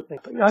absolute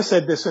nothing? I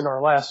said this in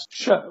our last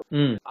show.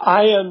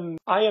 I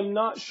am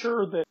not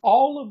sure that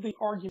all of the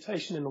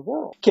argumentation in the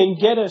world can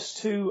get us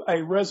to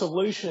a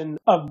resolution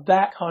of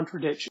that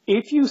contradiction.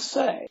 If you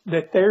say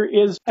that there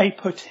is a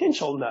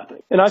potential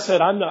nothing, and I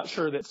said I'm not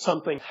sure that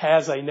something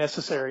has a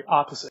necessary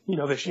opposite,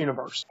 this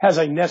universe has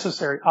a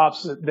necessary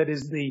opposite that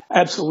is the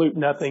absolute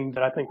nothing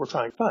that I think we're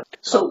trying to find.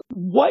 So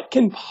what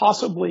can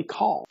possibly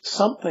call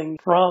something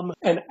from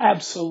an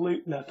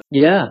absolute nothing?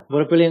 Yeah,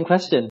 what a brilliant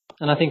question.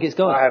 And I think it's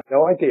God. I have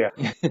no idea.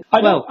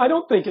 I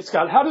don't think it's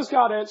God. How does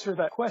God answer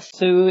that question?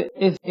 So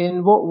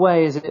in what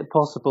way is it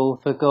possible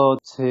for God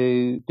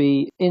to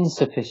be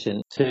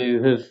insufficient,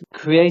 to have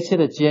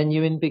created a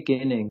genuine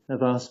beginning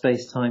of our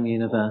space-time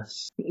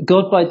universe?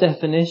 God, by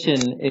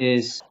definition,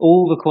 is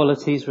all the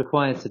qualities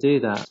required to do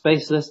that.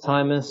 Spaceless,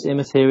 timeless,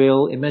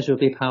 immaterial,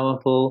 immeasurably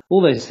powerful,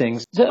 all those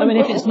things. So,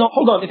 if it's not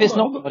God,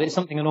 it's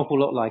something an awful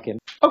lot like him.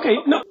 Okay,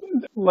 no,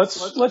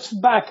 let's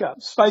back up.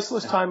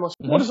 Spaceless, timeless.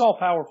 What does all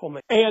powerful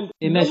mean? And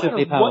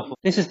immeasurably powerful.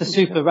 This is the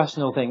super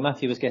rational thing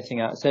Matthew was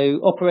getting at. So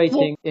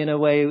operating in a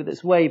way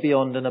that's way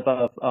beyond and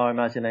above our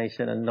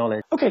imagination and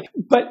knowledge. Okay,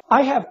 but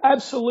I have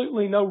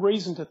absolutely no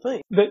reason to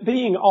think that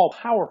being all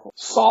powerful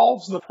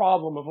solves the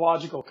problem of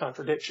logical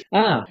contradiction.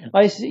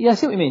 I see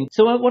what you mean.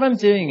 So what I'm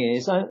doing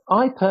is,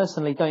 I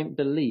personally don't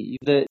believe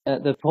that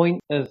at the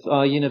point of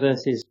our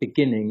universe's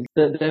beginning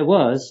that there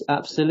was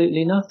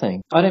absolutely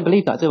nothing. I don't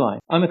believe that, do I?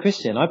 I'm a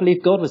Christian. I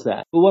believe God God was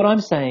there. But what I'm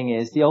saying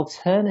is the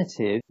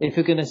alternative, if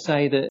we're going to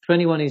say that for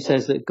anyone who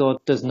says that God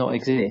does not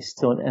exist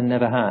and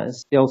never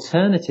has, the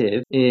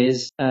alternative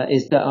is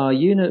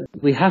that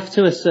we have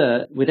to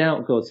assert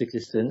without God's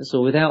existence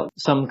or without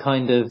some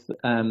kind of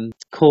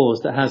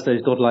cause that has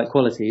those godlike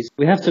qualities,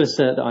 we have to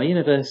assert that our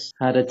universe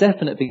had a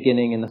definite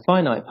beginning in the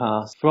finite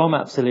past from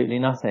absolutely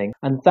nothing.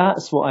 And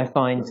that's what I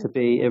find to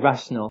be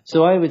irrational.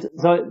 So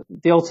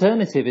the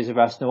alternative is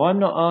irrational. I'm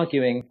not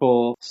arguing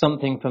for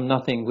something from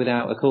nothing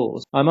without a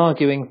cause. I'm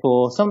arguing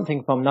for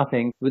something from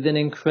nothing with an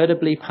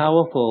incredibly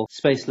powerful,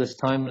 spaceless,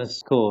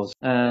 timeless cause.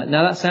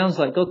 Now that sounds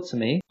like God to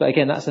me, but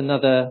again, that's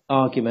another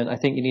argument. I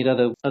think you need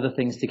other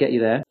things to get you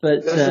there.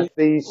 But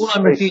all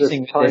I'm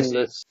refuting with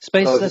this,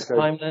 spaceless,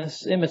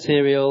 timeless,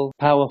 immaterial,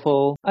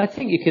 powerful. I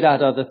think you could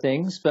add other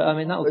things, but I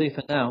mean that'll do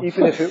for now.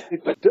 Even if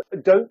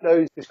don't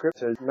those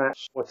descriptors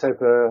match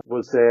whatever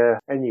was there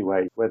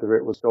anyway, whether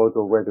it was God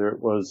or whether it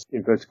was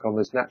inverted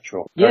commas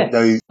natural? Yes,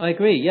 I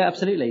agree. Yeah,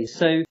 absolutely.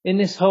 So in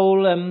this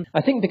whole,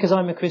 I think because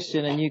I'm a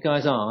Christian and you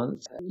guys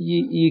aren't,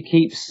 you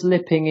keep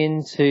slipping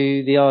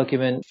into the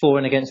argument for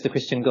and against the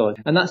Christian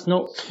God, and that's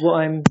not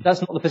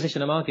the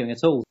position I'm arguing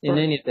at all in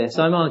any of this.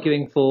 I'm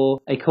arguing for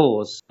a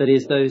cause that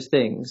is those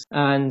things,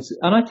 and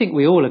I think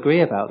we all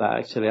agree about that.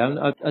 Actually,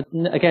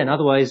 again,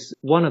 otherwise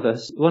one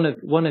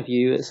of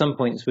you at some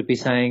points would be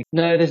saying,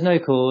 no, there's no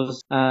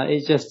cause.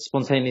 It just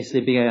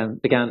spontaneously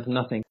began from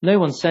nothing. No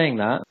one's saying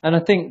that, and I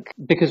think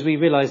because we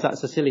realise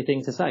that's a silly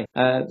thing to say.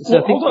 I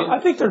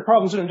think there are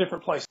problems in a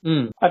different place.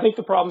 I think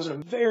the problems are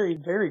very,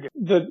 very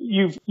different.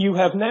 You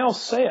have now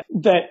said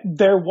that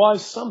there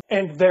was something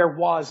and there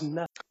was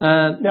nothing.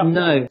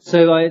 No.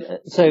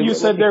 So you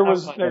said there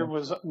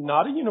was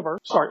not a universe.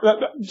 Sorry,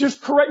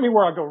 just correct me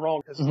where I go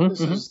wrong,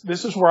 because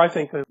this is where I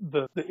think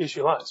the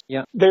issue lies.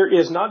 Yeah. There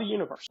is not a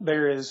universe.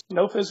 There is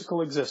no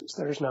physical existence.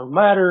 There's no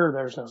matter.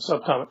 There's no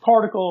subatomic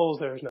particles.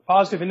 There's no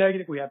positive and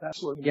negative. We have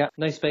absolutely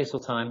no space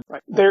or time.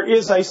 Right. There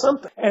is a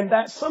something, and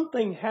that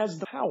something has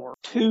the power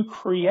to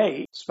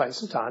create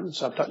space and time and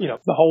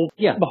subatomic, the whole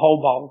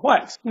ball of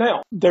wax.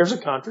 Now, there's a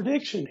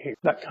contradiction here.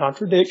 That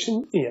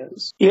contradiction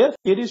is, if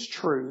it is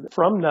true that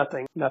from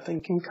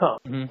nothing can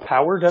come,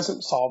 power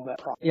doesn't solve that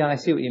problem. Yeah, I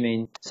see what you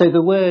mean. So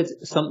the word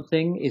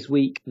something is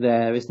weak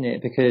there, isn't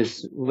it?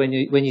 Because when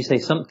you say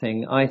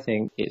something, I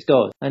think it's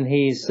God. And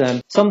he's,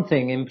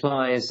 something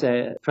implies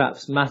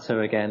perhaps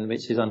matter again,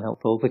 which is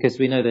unhelpful because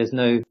we know there's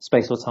no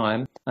space or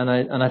time. And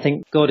I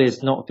think God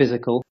is not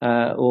physical,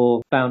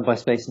 or bound by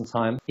space and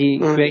time. He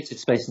created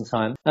space and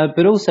time.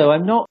 But also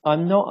I'm not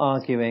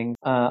arguing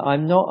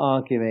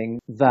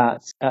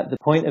that at the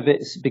point of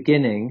its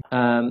beginning,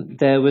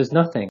 there was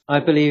nothing. I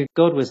believe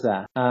God was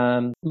there.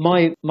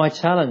 My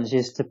challenge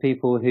is to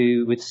people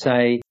who would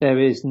say there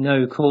is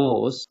no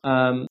cause,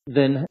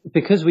 then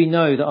because we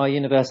know that our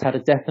universe had a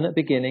definite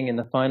beginning in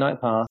the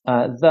finite past,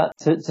 that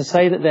to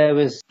say that there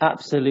was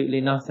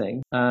absolutely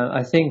nothing,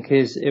 I think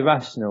is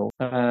irrational.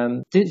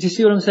 Do you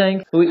see what I'm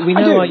saying? We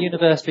know our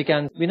universe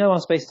we know our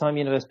space-time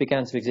universe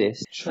began to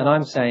exist. Sure. And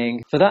I'm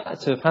saying for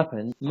that to have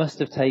happened must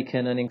have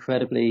taken an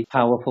incredibly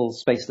powerful,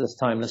 spaceless,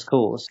 timeless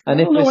cause.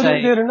 And if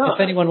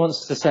anyone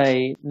wants to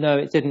say, no,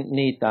 it didn't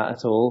need that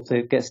at all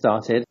to get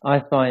started, I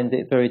find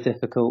it very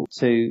difficult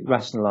to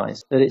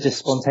rationalise that it just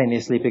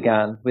spontaneously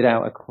began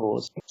without a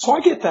cause. So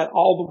I get that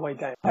all the way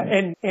down.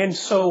 And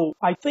so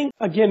I think,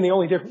 again, the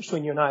only difference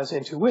between you and I is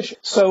intuition.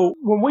 So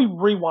when we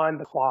rewind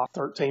the clock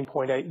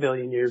 13.8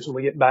 billion years and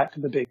we get back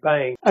to the Big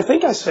Bang, I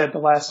think I said the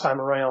last time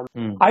around,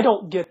 I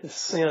don't get the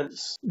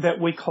sense that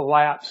we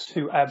collapse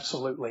to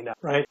absolutely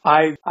nothing, right?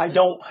 I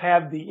don't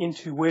have the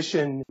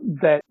intuition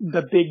that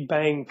the Big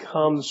Bang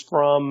comes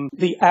from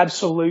the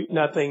absolute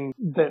nothing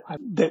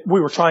that we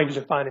were trying to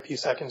define a few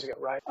seconds ago,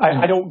 right?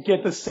 I don't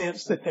get the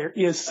sense that there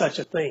is such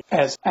a thing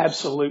as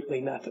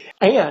absolutely nothing.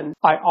 And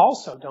I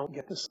also don't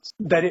get the sense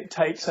that it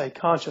takes a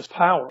conscious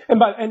power.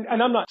 And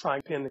I'm not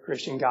trying to pin the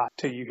Christian God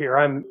to you here.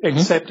 I'm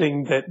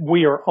accepting that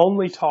we are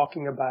only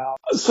talking about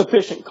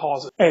sufficient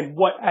causes and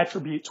what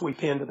attributes we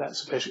pin to that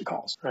sufficient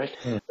cause, right?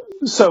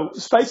 So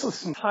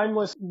spaceless and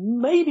timeless,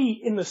 maybe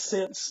in the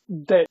sense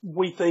that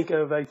we think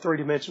of a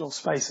three-dimensional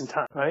space and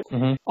time, right?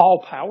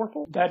 All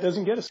powerful, that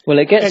doesn't get us. Well,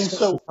 it gets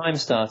time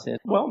started.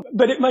 Well,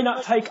 but it may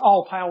not take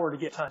all power to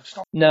get time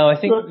started. No, I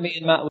think me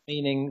and Matt were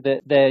meaning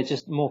that they're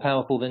just more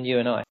powerful than you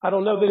and I. I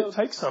don't know that it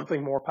takes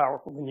something more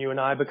powerful than you and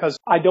I, because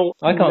I can't know.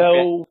 I don't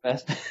know.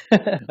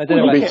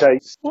 Probably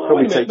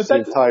takes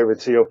the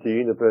entirety of the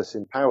universe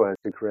in power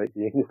to create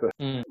the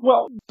universe.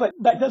 Well, but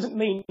that doesn't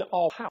mean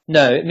all power.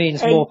 No, it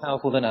means more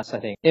powerful than us, I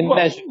think. It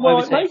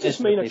may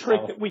just mean a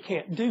trick that we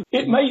can't do.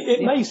 It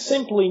may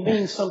simply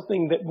mean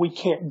something that we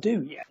can't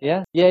do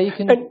yet. Yeah, you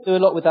can do a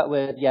lot with that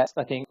word, yes,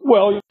 I think.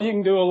 Well, you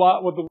can do a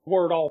lot with the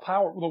words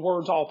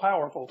all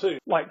powerful too,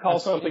 like call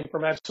something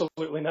from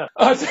absolutely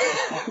nothing.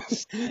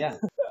 Yeah.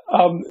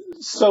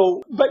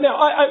 But now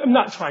I'm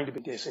not trying to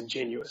be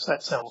disingenuous.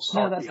 That sounds snarky.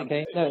 No, that's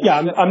okay. No,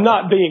 I'm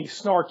not being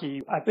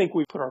snarky. I think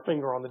we put our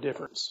finger on the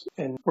difference,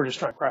 and we're just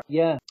trying to crack.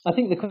 Yeah. I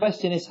think the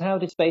question is, how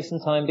did space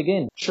and time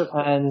begin? Sure.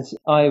 And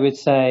I would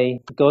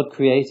say God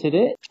created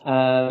it,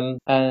 or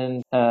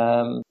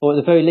at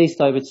the very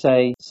least, I would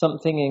say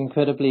something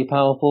incredibly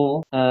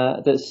powerful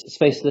that's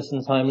spaceless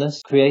and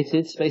timeless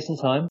created space and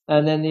time.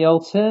 And then the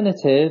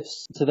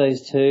alternatives to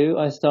those two,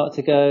 I start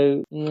to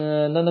go,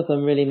 none of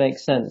them really make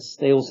sense.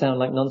 They all sound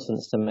like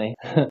nonsense to me.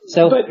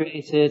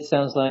 Self-created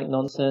sounds like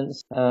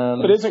nonsense.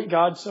 But isn't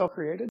God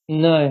self-created?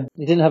 No,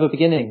 he didn't have a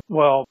beginning.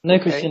 Well, No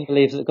okay. Christian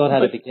believes that God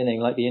had a beginning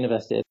like the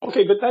universe did.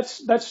 Okay, but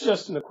that's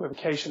just an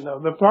equivocation, though.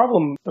 The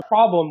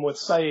problem with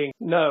saying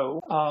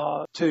no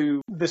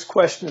to this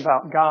question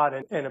about God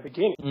and a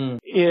beginning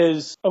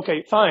is,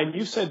 okay, fine,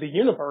 you said the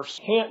universe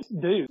can't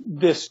do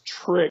this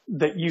trick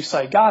that you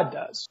say God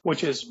does,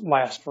 which is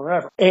last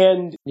forever.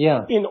 And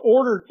in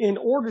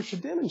order to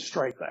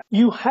demonstrate that,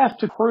 you have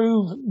to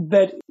prove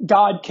that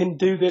God can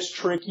do this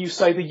trick you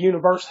say the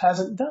universe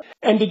hasn't done.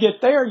 And to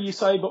get there, you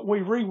say, but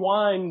we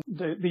rewind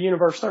the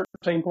universe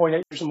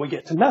 13.8 years and we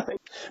get to nothing.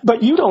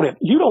 But you don't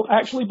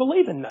actually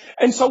believe in nothing.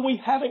 And so we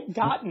haven't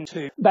gotten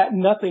to that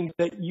nothing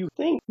that you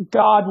think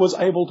God was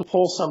able to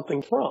pull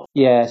something from.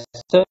 Yes.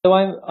 So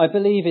I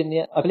believe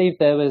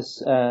there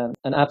was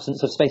an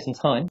absence of space and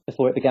time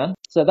before it began.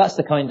 So that's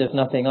the kind of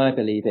nothing I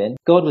believe in.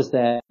 God was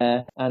there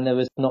and there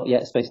was not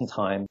yet space and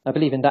time. I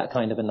believe in that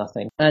kind of a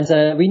nothing.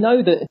 And we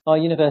know that our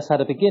universe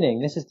had a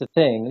beginning. This is the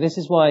thing. This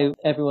is why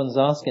everyone's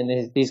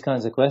asking these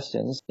kinds of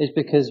questions, is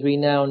because we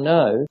now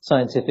know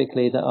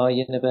scientifically that our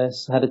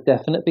universe had a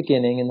definite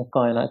beginning in the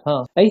finite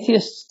past.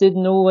 Atheists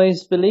didn't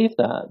always believe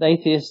that.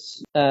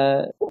 Atheists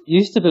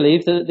used to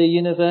believe that the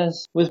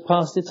universe was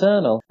past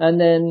eternal. And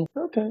then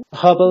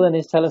Hubble and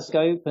his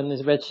telescope and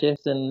his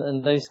redshift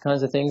and those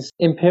kinds of things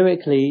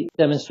empirically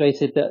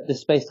demonstrated that the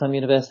space-time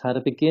universe had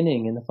a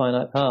beginning in the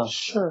finite past.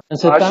 Sure. And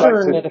so that's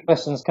where the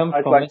questions come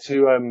from.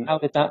 How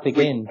did that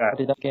begin? How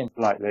did that begin?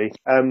 Slightly.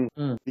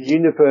 The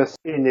universe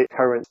in its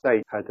current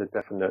state had a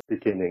definite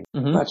beginning.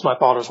 Mm-hmm. That's my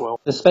thought as well.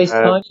 The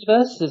space-time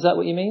universe? Is that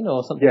what you mean,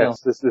 or something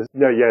else? There's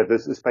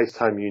the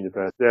space-time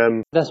universe.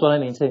 That's what I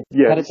mean too.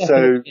 Yeah. Had a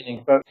definite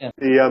beginning. But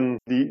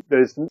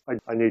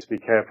I need to be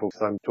careful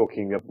because I'm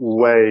talking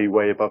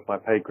way above my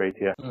pay grade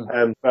here.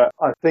 But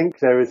I think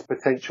there is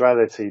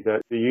potentiality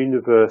that the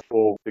universe,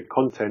 or the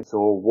contents,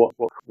 or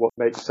what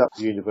makes up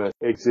the universe,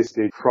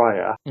 existed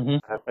prior,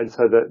 and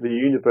so that the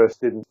universe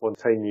didn't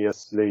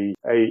spontaneously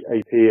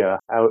appear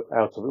out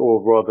of,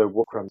 or rather,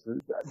 what comes.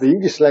 The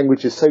English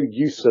language is so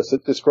useless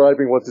at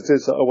describing what it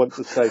is that I want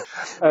to say.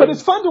 But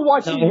it's fun to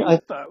watch you use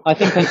it, though. I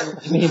think I know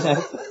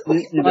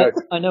what you mean.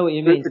 I know what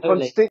you mean.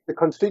 The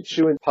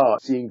constituent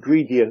parts, the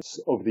ingredients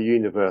of the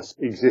universe,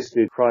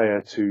 existed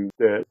prior to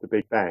the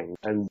Big Bang,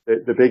 and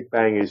the Big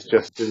Bang is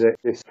just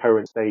this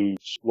current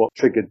stage, what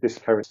triggered this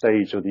current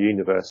stage of the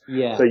universe.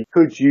 Yeah. So you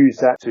could use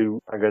that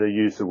I'm going to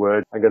use the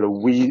word,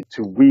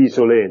 to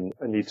weasel in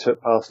a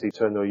past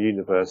eternal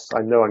universe.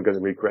 I know I'm going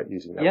to regret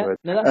using that word.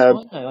 No, that's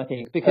fine though, I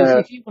think. Because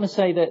if you want to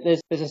say that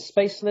there's a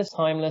spaceless,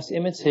 timeless,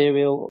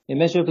 immaterial,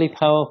 immeasurably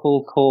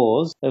powerful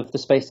cause of the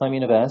space-time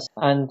universe,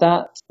 and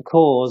that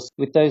cause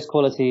with those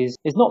qualities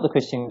is not the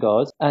Christian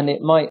God, and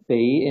it might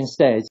be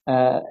instead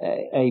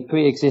a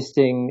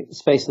pre-existing,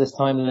 spaceless,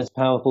 timeless,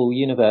 powerful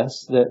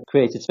universe that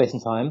created space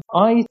and time,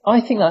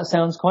 I think that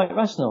sounds quite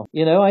rational.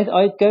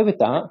 I'd go with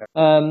that.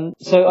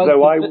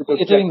 What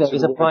you're doing though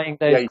is applying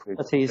those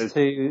qualities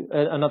to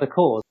another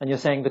cause, and you're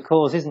saying the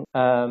cause isn't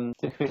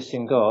the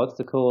Christian God,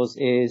 the cause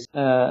is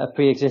a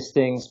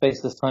pre-existing,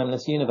 spaceless,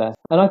 timeless universe.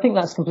 And I think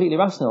that's completely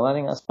rational. I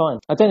think that's fine.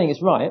 I don't think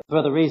it's right for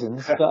other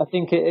reasons, but I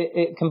think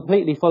it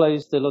completely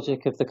follows the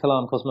logic of the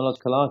Kalam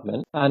cosmological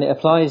argument, and it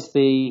applies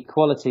the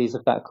qualities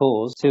of that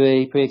cause to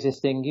a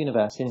pre-existing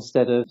universe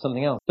instead of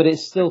something else. But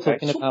it's still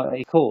talking about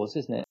a cause,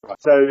 isn't it? Right.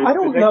 So I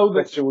don't know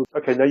that.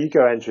 Okay, now you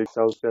go, Andrew.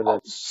 So I was going to.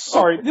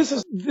 Sorry, this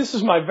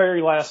is my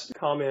very last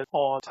comment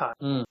on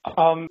time.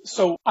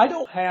 So I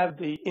don't have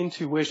the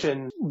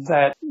intuition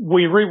that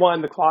we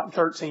rewind the clock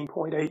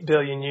 13.8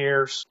 billion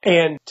years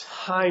and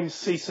time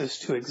ceases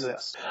to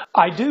exist.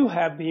 I do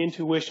have the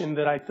intuition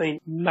that I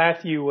think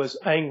Matthew was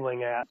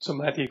angling at. So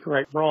Matthew,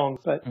 correct, wrong.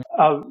 But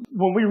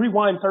when we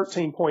rewind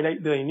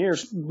 13.8 billion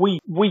years,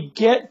 we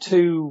get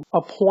to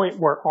a point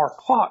where our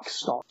clock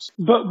starts,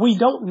 but we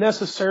don't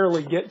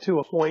necessarily get to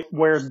a point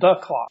where the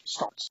clock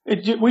starts.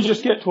 We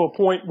just get to a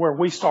point where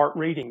we start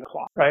reading the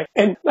clock, right?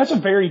 And that's a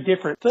very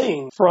different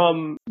thing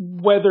from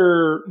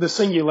whether the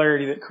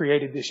singularity that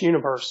created this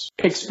universe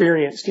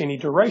experienced any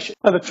duration.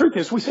 Now, the truth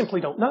is, we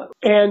simply don't know.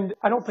 And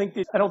I don't think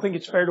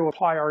it's fair to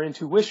apply our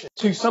intuition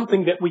to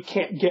something that we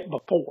can't get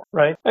before,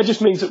 right? That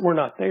just means that we're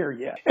not there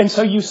yet. And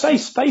so you say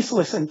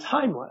spaceless and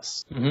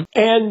timeless,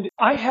 and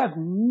I have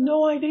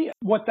no idea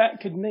what that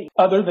could mean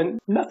other than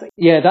nothing.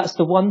 Yeah, that's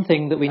the one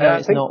thing that we know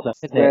it's not,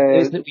 isn't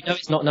it? that we know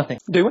it's not nothing.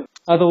 Do we?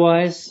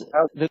 Otherwise,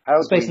 How do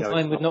space we and know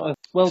time would not have...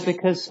 Well,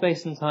 because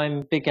space and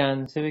time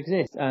began to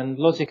exist. And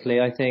logically,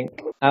 I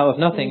think, out of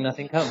nothing,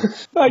 nothing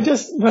comes. I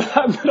just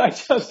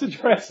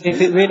addressed.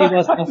 If it really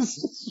was nothing,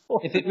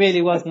 if it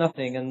really was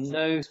nothing and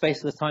no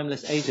spaceless,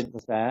 timeless agent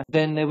was there,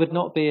 then there would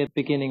not be a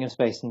beginning of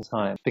space and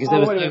time. Because there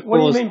was wait a no minute. What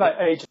do you cause. mean by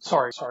agent?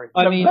 Sorry.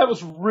 I mean- that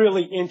was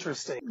really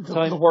interesting.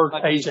 The word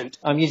agent.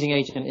 I'm using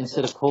agent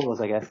instead of cause,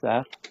 I guess,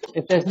 there.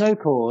 If there's no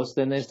cause,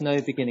 then there's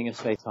no beginning of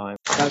space-time.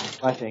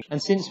 That's what I think.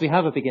 And since we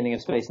have a beginning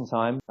of space and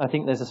time, I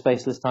think there's a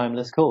spaceless,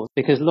 timeless cause.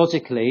 Because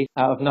logically,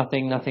 out of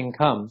nothing, nothing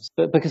comes.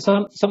 But because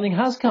something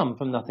has come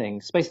from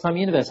nothing, space-time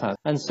universe has.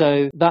 And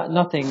so that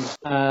nothing...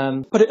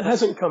 But it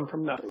hasn't come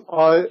from nothing.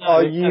 Are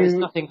it's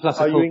nothing plus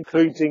a you cause.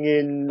 including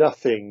in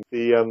nothing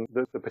the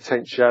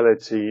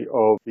potentiality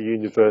of the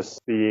universe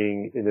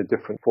being in a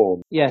different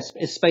form? Yes,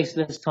 it's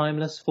spaceless,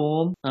 timeless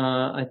form.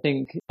 I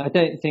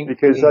don't think...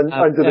 Because we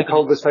have under the evidence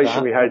conversation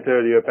for we that. had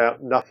earlier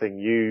about nothing,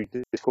 you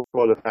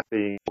disqualified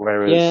that,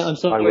 whereas Yeah, I'm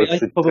sorry. I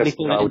was I've probably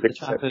suggesting I fallen would into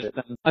the trap accept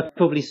of it. I've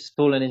probably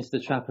fallen into the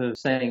trap of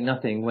saying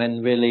nothing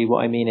when really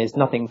what I mean is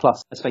nothing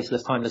plus a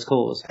spaceless, timeless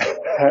cause.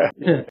 I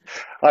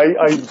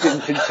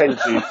didn't intend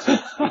you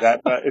to do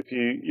that, but if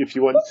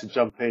you want to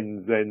jump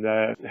in, then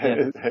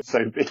so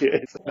be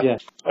it.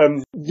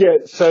 Yeah.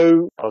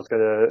 So I was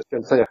going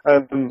to say,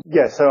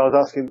 so I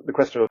was asking the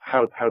question of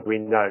how do we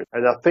know?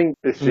 And I think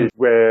this is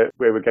where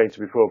we're going to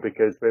before,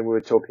 because when we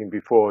were talking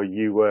before,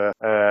 you were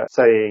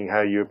saying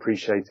how you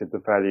appreciated the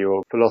value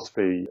of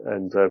philosophy,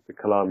 and the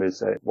Kalam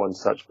is one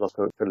such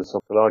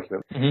philosophical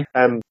argument.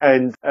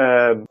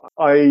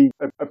 I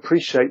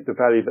appreciate the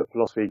value that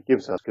philosophy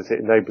gives us, because it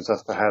enables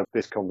us to have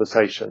this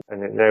conversation,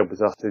 and it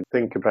enables us to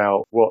think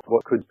about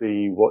what could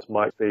be, what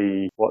might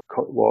be,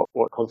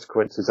 what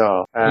consequences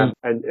are, and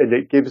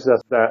it gives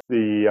us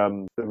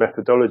the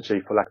methodology,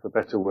 for lack of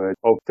a better word,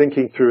 of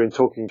thinking through and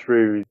talking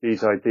through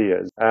these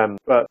ideas.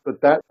 But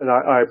that, and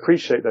I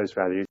appreciate those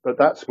values, but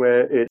that's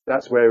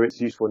where its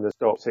usefulness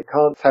stops. It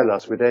can't tell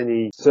us with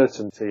any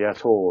certainty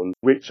at all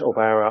which of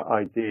our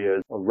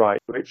ideas are right,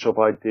 which of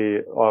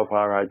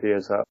our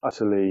ideas are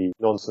utterly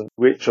nonsense,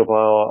 which of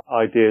our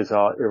ideas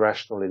are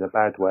irrational in a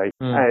bad way,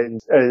 and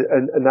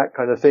that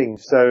kind of thing.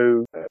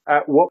 So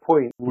at what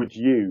point would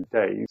you,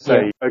 Dave,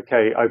 say,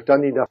 okay, I've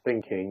done enough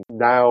thinking,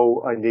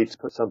 now I need to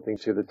put something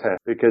to the test?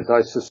 Because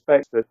I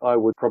suspect that I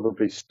would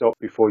probably stop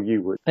before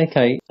you would.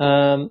 Okay,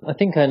 I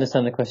think I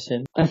understand the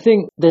question. I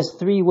think there's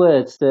 3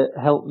 words that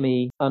help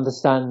me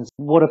understand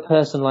what a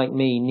person like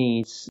me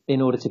needs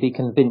in order to be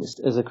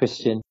convinced as a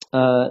Christian.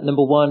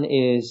 Number 1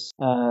 is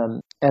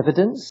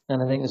evidence,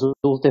 and I think there's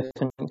all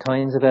different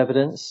kinds of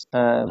evidence.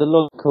 The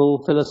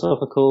logical,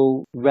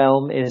 philosophical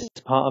realm is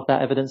part of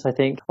that evidence, I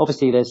think.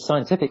 Obviously, there's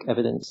scientific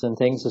evidence and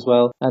things as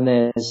well, and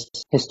there's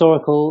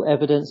historical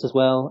evidence as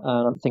well.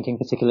 I'm thinking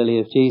particularly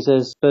of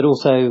Jesus, but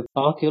also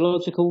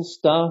archaeological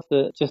stuff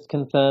that just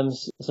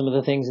confirms some of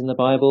the things in the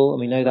Bible, and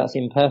we know that's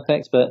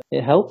imperfect, but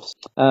it helps.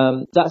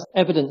 That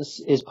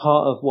evidence is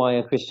part of why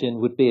a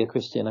Christian would be a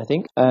Christian, I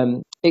think.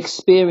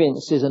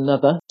 Experience is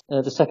another.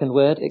 The second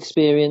word,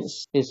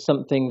 experience, is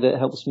something that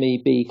helps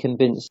me be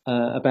convinced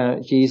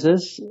about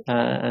Jesus,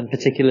 and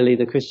particularly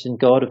the Christian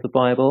God of the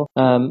Bible,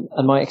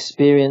 and my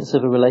experience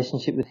of a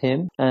relationship with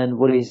him and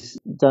what he's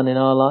done in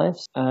our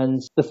lives.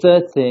 And the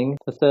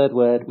third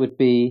word would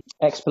be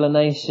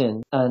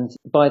explanation. And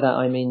by that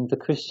I mean the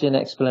Christian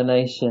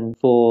explanation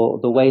for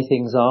the way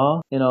things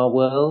are in our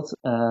world,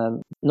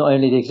 not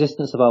only the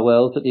existence of our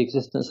world, but the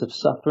existence of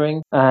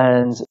suffering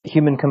and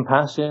human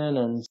compassion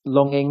and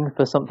longing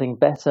for something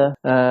better.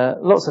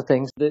 Lots of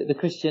things. The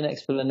Christian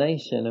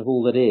explanation of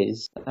all that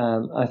is,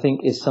 I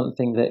think, is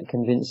something that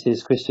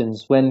convinces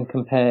Christians when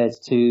compared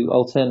to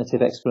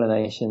alternative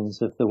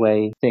explanations of the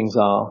way things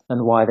are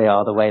and why they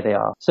are the way they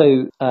are.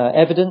 So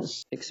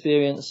evidence,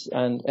 experience,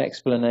 and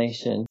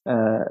explanation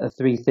are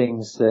 3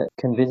 things that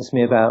convince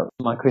me about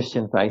my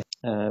Christian faith.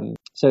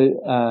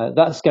 So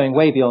that's going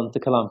way beyond the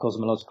Kalam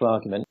cosmological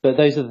argument, but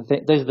those are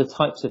the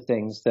types of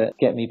things that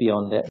get me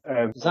beyond it.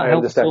 Does that I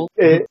help understand. at all?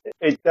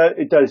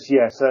 It does,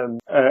 yes.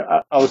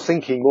 I was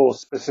thinking more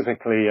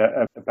specifically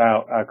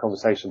about our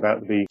conversation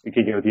about the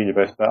beginning of the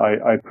universe, but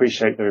I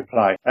appreciate the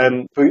reply.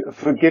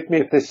 Forgive me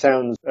if this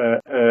sounds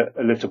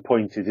a little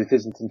pointed. It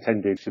isn't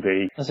intended to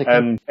be. That's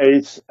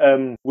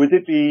okay. Would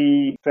it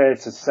be fair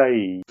to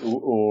say,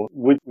 or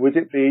would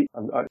it be?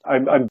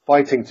 I'm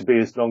fighting to be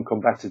as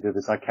non-combative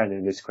as I can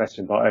in this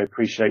question, but I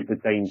appreciate the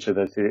danger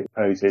that it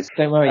poses.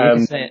 Don't worry, you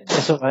can say it.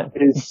 It's all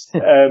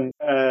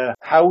right.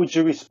 How would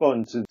you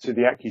respond to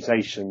the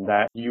accusation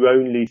that you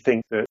only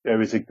think that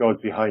there is a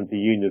God behind the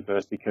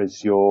universe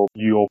because you're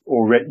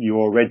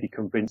already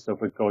convinced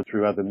of a God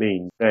through other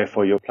means?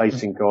 Therefore, you're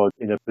placing God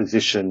in a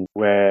position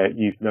where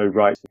you've no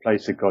right to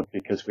place a God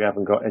because we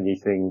haven't got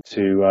anything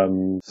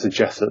to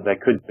suggest that there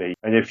could be.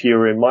 And if you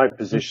were in my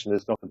position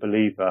as not a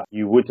believer,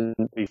 you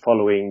wouldn't be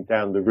following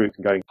down the route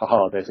and going,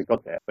 haha, there's a God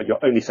there. But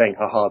you're only saying,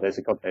 haha, there's there's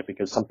a God there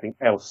because something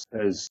else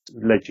has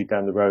led you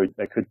down the road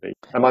there could be.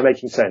 Am I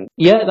making sense?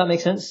 Yeah, that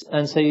makes sense.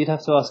 And so you'd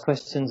have to ask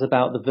questions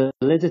about the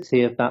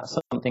validity of that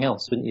something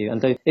else, wouldn't you?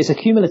 And it's a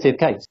cumulative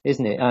case,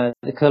 isn't it?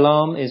 The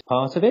kalam is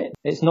part of it.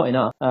 It's not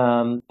enough,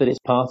 but it's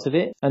part of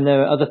it. And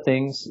there are other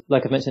things,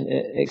 like I mentioned,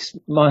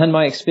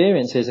 my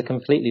experiences are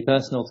completely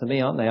personal to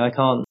me, aren't they? I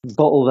can't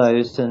bottle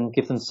those and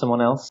give them to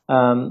someone else.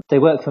 They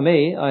work for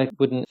me. I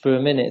wouldn't for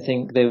a minute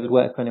think they would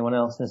work for anyone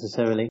else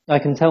necessarily. I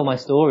can tell my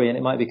story and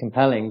it might be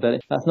compelling,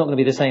 but that's not going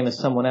to be the same as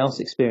someone else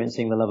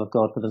experiencing the love of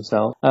God for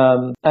themselves.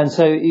 And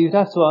so you'd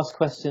have to ask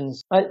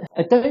questions. I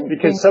don't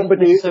because think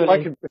somebody, if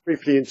I could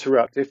briefly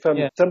interrupt, if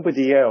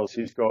somebody else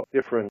who's got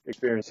different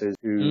experiences,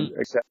 who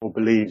accepts or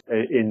believes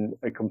in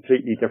a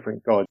completely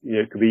different God,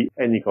 it could be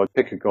any God,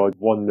 pick a God,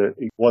 one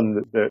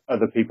that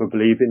other people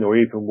believe in, or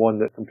even one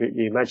that's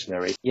completely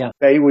imaginary. Yeah.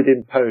 They would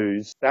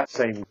impose that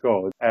same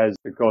God as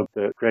the God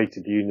that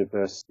created the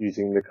universe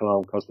using the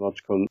Kalam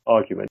cosmological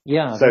argument.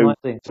 Yeah. So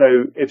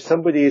if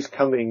somebody is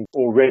coming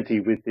already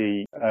with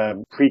the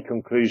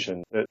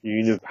pre-conclusion that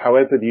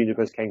however the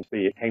universe came to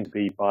be, it came to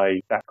be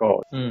by that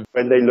God.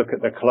 When they look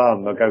at the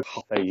Kalam, they'll go,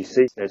 there you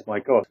see, there's my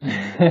God.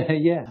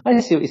 Yeah, I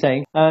see what you're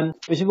saying.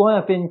 Which is why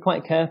I've been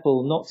quite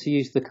careful not to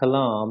use the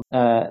Kalam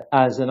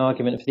as an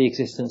argument for the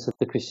existence of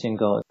the Christian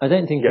God. I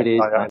don't think it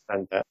is. I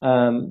understand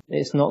that.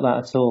 It's not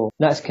that at all.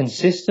 That's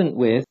consistent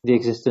with the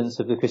existence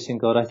of the Christian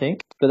God, I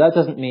think, but that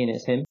doesn't mean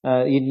it's him.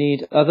 You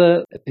need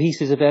other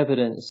pieces of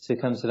evidence to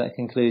come to that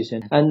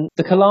conclusion. And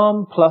the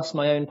Kalam plus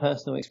my own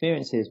personal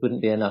experiences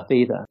wouldn't be enough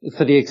either.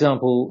 For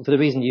the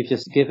reason you've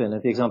just given,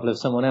 of the example of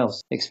someone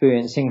else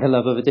experiencing the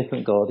love of a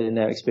different God in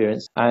their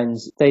experience, and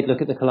they'd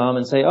look at the Kalam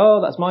and say,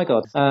 oh, that's my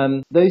God.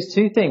 Those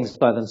two things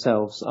by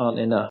themselves aren't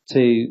enough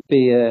to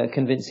be a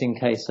convincing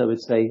case, I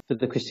would say, for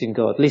the Christian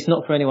God, at least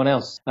not for anyone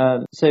else.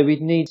 So we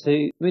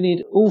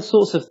need all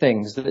sorts of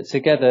things that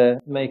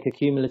together make a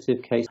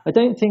cumulative case. I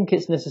don't think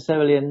it's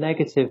necessarily a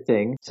negative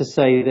thing to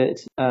say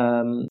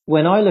that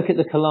when I look at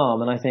the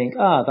Kalam and I think,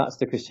 that's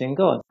the Christian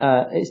God,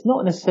 it's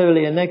not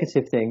necessarily a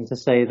negative thing to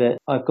say that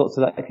I've got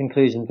to that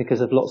conclusion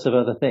because of lots of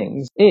other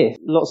things, if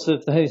lots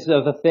of those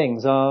other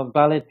things are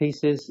valid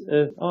pieces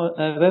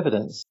of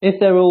evidence. If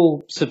they're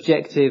all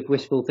subjective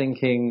wishful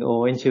thinking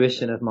or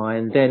intuition of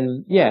mine,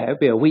 then yeah, it'd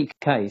be a weak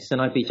case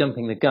and I'd be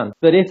jumping the gun.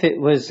 But if it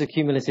was a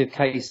cumulative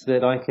case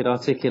that I could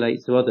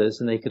articulate to others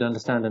and they could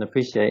understand and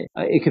appreciate,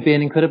 it could be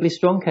an incredibly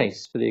strong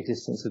case for the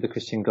existence of the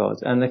Christian God.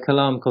 And the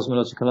Kalam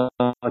cosmological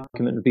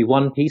argument would be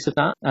one piece of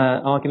that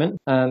argument.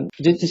 Do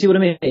you see what I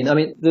mean? I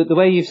mean, the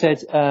way you've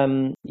said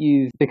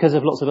you've, because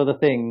of lots of other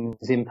things,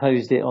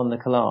 imposed it on the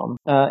Kalam.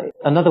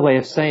 Another way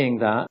of saying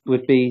that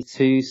would be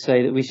to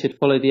say that we should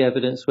follow the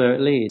evidence where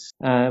it leads.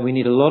 We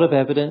need a lot of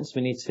evidence.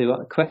 We need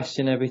to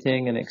question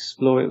everything and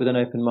explore it with an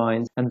open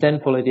mind, and then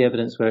follow the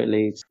evidence where it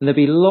leads. And there'll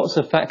be lots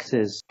of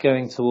factors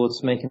going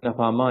towards making up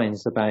our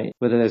minds about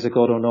whether there's a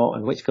God or not,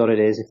 and which God it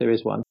is, if there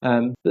is one.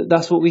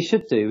 That's what we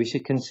should do. We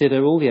should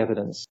consider all the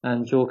evidence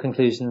and draw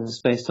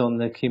conclusions based on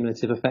the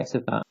cumulative effects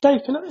of that.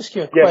 Dave, can I ask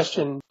you a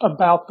question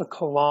about the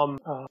Kalam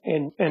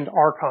and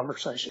our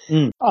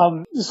conversation?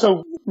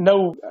 So,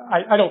 no,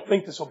 I don't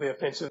think this will be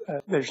offensive.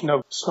 There's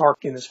no snark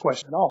in this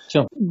question at all.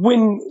 Sure.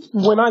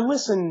 When I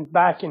listen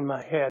back in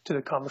my head to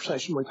the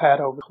conversation we've had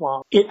over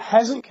Kalam, it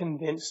hasn't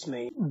convinced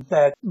me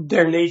that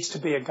there needs to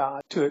be a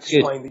God to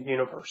explain the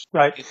universe,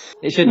 right?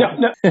 It should not.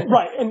 No,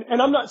 right.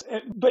 And I'm not,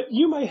 but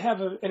you may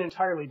have an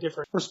entirely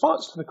different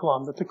response to the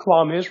Kalam, that the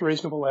Kalam is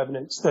reasonable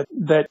evidence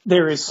that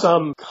there is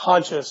some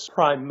conscious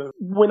prime mover.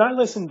 When I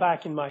listen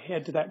back in my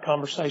head to that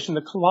conversation,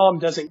 the Kalam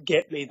doesn't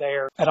get me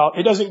there at all.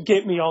 It doesn't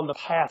get me on the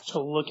path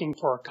to looking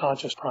for a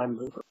conscious prime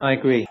mover. I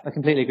agree. I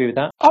completely agree with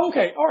that.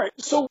 Okay, all right.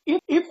 So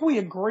if we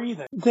agree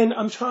then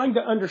I'm trying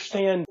to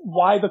understand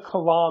why the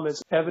Kalam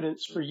is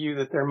evidence for you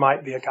that there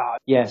might be a God.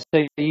 Yes.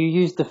 So you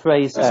used the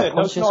phrase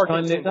conscious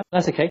prime mover.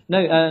 That's okay.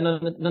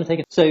 None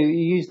taken. So you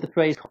used the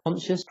phrase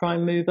conscious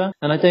prime mover,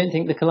 and I don't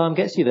think the Kalam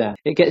gets you there.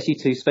 It gets you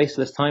to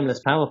spaceless, timeless,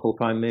 powerful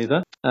prime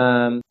mover.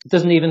 It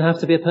doesn't even have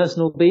to be a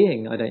personal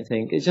being, I don't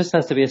think. It just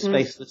has to be a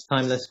spaceless,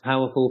 timeless,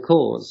 powerful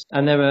cause.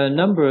 And there are a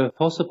number of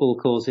possible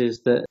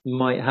causes that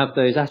might have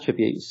those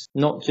attributes,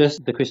 not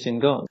just the Christian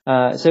God.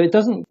 So it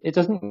doesn't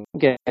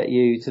get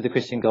you to the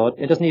Christian God.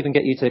 It doesn't even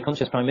get you to the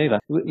conscious prime mover.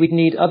 We'd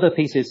need other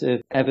pieces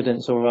of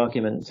evidence or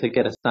argument to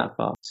get us that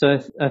far. So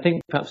I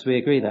think perhaps we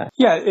agree there.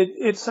 Yeah,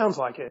 it sounds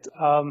like it.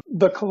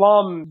 The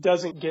Kalam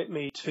doesn't get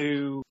me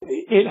to,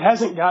 it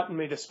hasn't gotten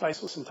me to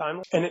spaceless and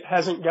timeless, and it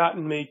hasn't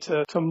gotten me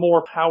to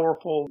more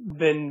powerful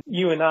than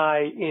you and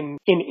I in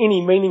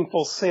any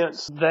meaningful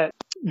sense that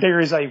there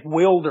is a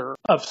wielder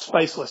of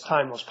spaceless,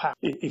 timeless power,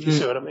 if you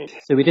see what I mean.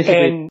 So we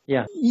disagree. And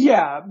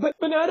yeah, but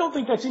I don't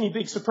think that's any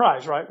big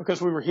surprise, right?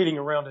 Because we were hitting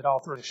around it all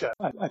through the show.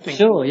 I think.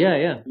 Sure,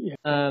 yeah.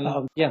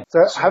 So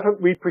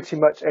haven't we pretty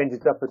much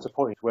ended up at a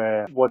point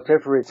where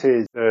whatever it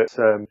is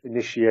that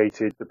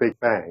initiated the Big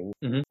Bang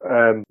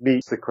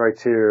meets the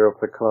criteria of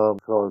the Kalam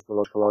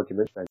cosmological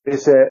argument?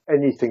 Is there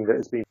anything that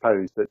has been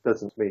posed that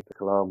doesn't meet the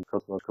Kalam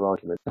cosmological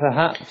argument?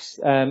 Perhaps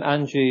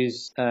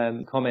Andrew's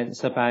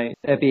comments about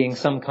there being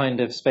some kind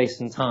of of space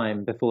and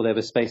time before there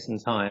was space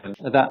and time,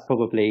 that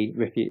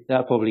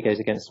probably goes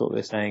against what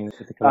we're saying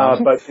with the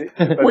Kalam.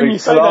 But when you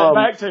say that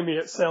back to me,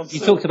 it sounds. You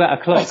talked about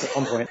a clock at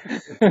one point.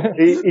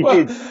 he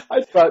did.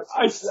 But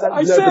I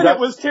said it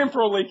was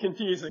temporally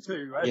confusing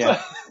too.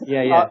 Yeah.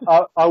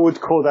 I would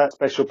call that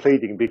special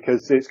pleading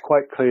because it's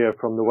quite clear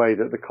from the way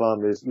that the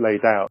Kalam is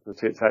laid out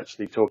that it's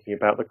actually talking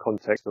about the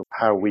context of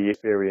how we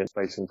experience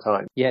space and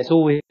time. Yeah, it's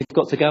all we've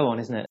got to go on,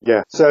 isn't it?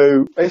 Yeah.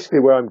 So basically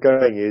where I'm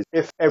going is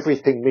if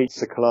everything meets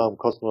the Kalam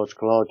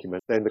cosmological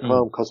argument, then the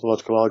Kalam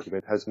cosmological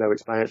argument has no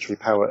explanatory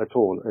power at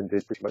all and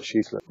is pretty much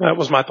useless. That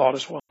was my thought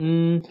as well.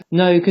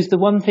 No, because the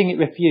one thing it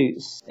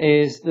refutes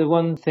is the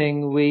one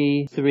thing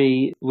we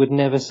three would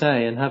never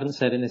say and haven't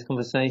said in this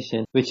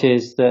conversation, which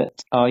is that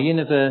our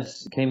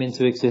universe came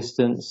into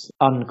existence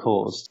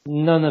uncaused.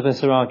 None of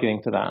us are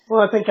arguing for that.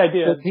 Well, I think I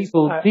did. But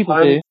people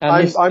do.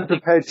 I'm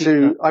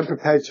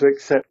prepared to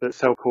accept that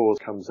self-cause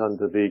comes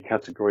under the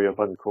category of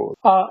uncaused.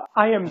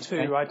 I am too.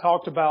 Okay. I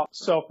talked about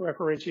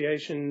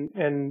self-referentiation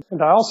and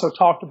I also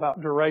talked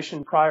about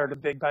duration prior to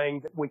Big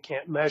Bang that we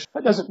can't measure.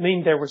 That doesn't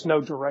mean there was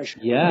no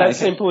duration. Yeah. That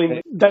simply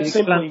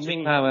means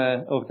the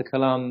power of the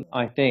Kalam,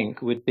 I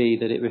think, would be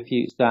that it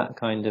refutes that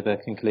kind of a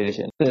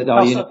conclusion. That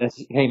our universe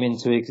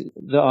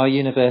that our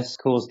universe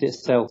caused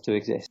itself to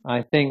exist.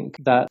 I think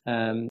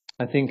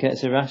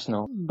it's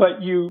irrational.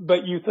 But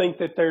you think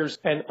that there's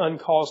an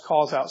uncaused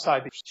cause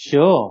outside.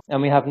 Sure.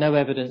 And we have no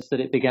evidence that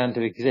it began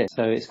to exist.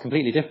 So it's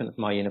completely different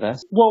from our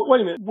universe. Well,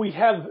 wait a minute. We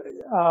have,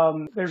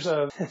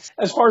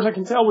 as far as I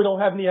can tell, we don't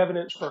have any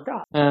evidence for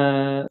God.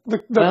 The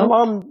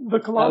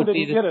Kalam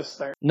didn't get us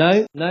there.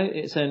 No,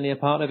 it's only a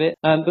part of it.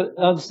 But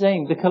I'm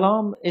saying the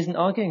Kalam isn't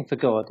arguing for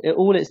God.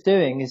 All it's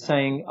doing is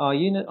saying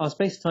our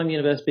space-time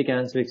universe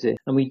began to exist.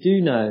 And we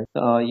do know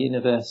that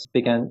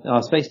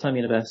our space-time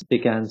universe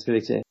began to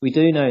exist. We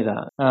do know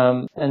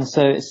that. And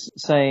so it's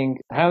saying,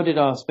 how did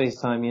our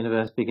space-time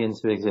universe begin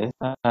to exist?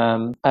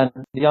 And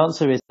the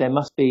answer is there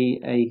must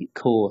be a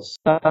cause.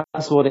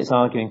 That's what it's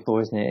arguing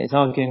for, isn't it? It's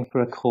arguing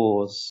for a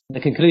cause. The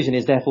conclusion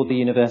is, therefore, the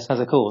universe has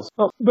a cause.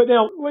 Oh, but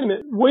now, wait a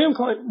minute.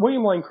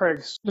 William Lane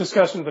Craig's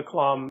discussion of the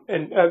Kalam,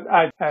 and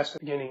I asked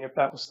at the beginning if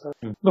that was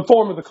the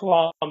form of the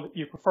Kalam that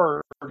you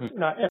prefer.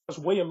 As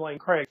William Lane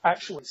Craig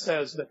actually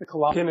says that the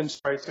Kalam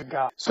demonstrates a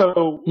God.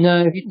 So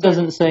no, he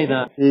doesn't say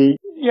that.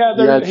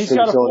 He's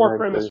got a poor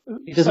premise.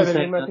 He doesn't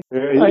say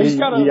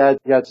that.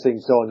 He had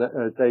things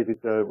on. David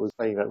was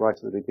saying that right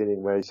at the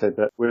beginning, where he said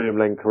that William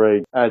Lane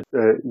Craig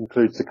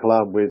includes the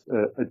Kalam with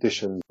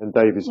additions, and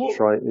David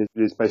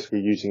is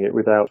basically using it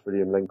without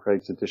William Lane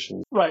Craig's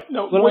additions. Right.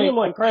 No, William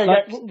Lane Craig.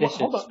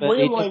 Hold on.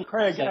 William Lane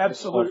Craig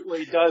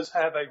absolutely does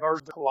have a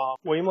version of the Kalam.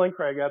 William Lane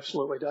Craig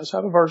absolutely does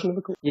have a version of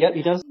the Kalam. Yep,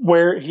 he does.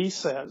 Where he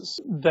says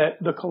that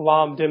the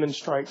Kalam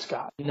demonstrates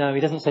God. No, he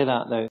doesn't say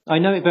that though. I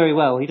know it very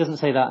well. He doesn't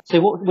say that. So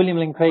what William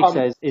Lane Craig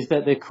says is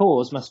that the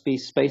cause must be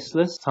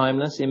spaceless,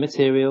 timeless,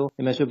 immaterial,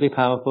 immeasurably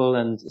powerful,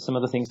 and some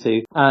other things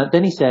too.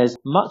 Then he says,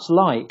 much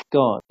like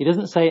God. He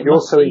doesn't say it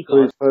must be God. He also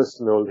includes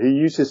personal. He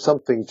uses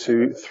something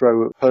to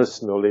throw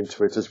personal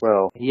into it as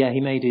well. Yeah,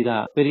 he may do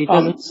that. But he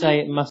doesn't say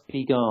it must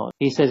be God.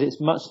 He says it's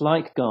much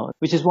like God,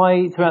 which is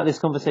why throughout this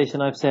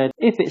conversation I've said,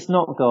 if it's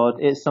not God,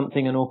 it's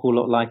something an awful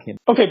lot like him.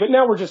 Okay, but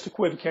now we're just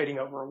equivocating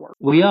over a word.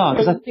 We are,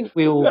 because I think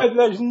we all...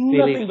 There's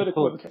nothing but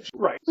equivocation.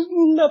 Right.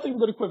 Nothing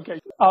but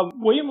equivocation.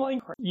 William Lane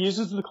Craig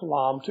uses the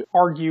Kalam to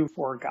argue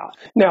for God.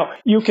 Now,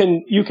 you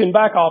can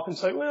back off and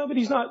say, well, but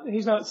he's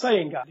not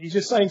saying God. He's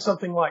just saying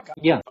something like God.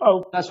 Yeah.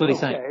 Oh, that's what he's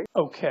saying.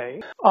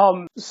 Okay.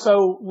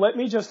 So let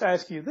me just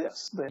ask you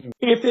this then.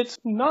 If it's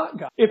not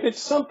God, if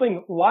it's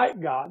something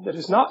like God that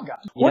is not God,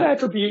 what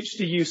attributes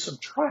do you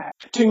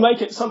subtract to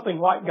make it something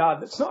like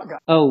God that's not God?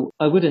 Oh,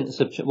 I wouldn't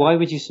subtract. Why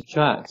would you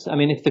subtract? I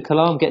mean, if the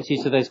Kalam gets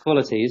you to those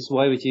qualities,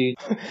 why would you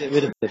get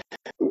rid of them?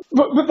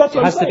 But that's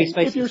what I'm saying.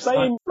 If you're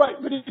saying, right,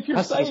 but if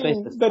you're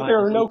saying that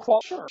there are no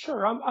qualities,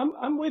 sure,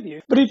 I'm with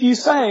you. But if you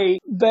say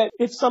that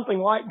it's something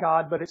like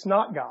God, but it's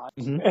not God,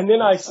 and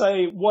then I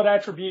say, what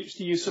attributes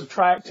do you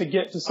subtract to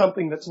get to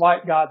something that's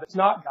like God that's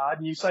not God?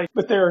 And you say,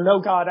 but there are no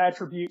God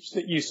attributes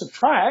that you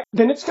subtract,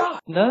 then it's God.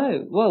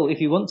 No. Well, if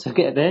you want to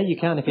get there, you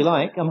can if you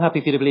like. I'm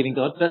happy for you to believe in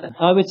God. But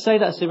I would say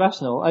that's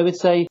irrational. I would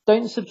say,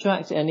 don't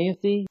subtract any of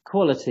the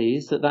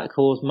qualities that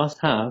cause must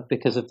have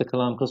because of the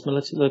Kalam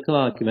cosmological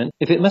argument.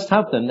 If it must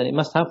have them, then it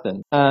must have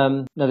them.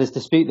 Now, there's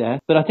dispute there,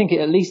 but I think it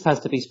at least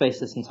has to be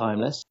spaceless and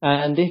timeless.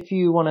 And if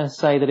you want to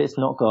say that it's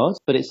not God,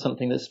 but it's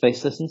something that's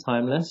spaceless and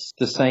timeless,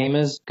 the same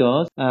as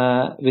God,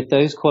 with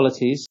those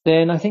qualities,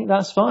 then I think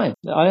that's fine.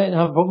 I don't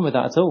have a problem with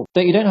that at all.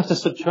 You don't have to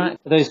subtract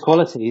those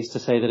qualities to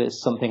say that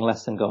it's something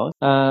less than God.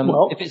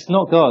 If it's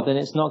not God, then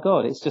it's not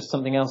God. It's just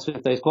something else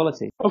with those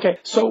qualities. Okay,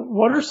 so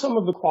what are some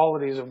of the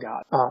qualities of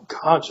God?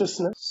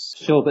 Consciousness.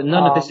 Sure, but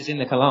none of this is in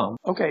the Kalam.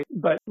 Okay,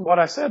 but what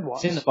I said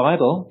was... It's in the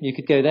Bible. You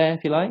could go there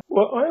if you like. right?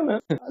 Well, wait a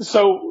minute.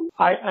 So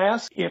I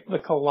asked if the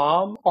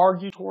Kalam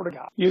argued toward a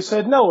God. You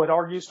said no, it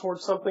argues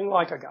towards something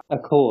like a God. A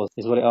cause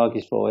is what it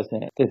argues for,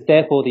 isn't it? Because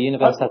therefore the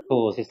universe has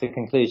cause is the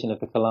conclusion of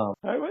the Kalam.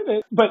 Wait a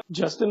minute. But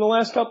just in the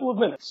last couple of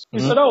minutes, you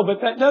said, oh,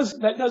 but that does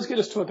get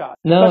us to a God.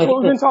 No, That's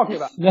what we've been talking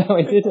about. No,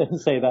 I didn't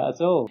say that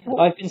at all.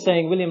 I've been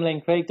saying William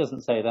Lane Craig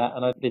doesn't say that,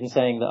 and I've been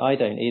saying that I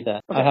don't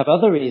either. I have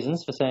other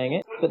reasons for saying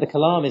it, but the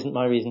Kalam isn't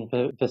my reason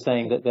for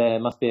saying that there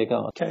must be a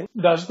God. Okay.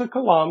 Does the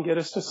Kalam get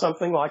us to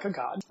something like a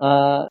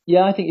God?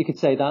 Yeah, I think you could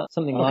say that.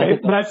 Something like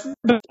it. That's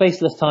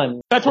Spaceless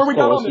time. That's where we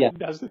got on it.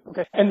 Yeah. Does it?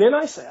 Okay. And then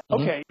I said,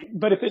 okay,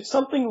 but if it's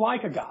something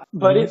like a God,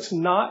 but it's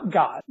not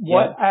God,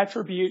 what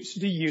attributes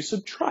do you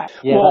subtract?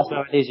 Yeah,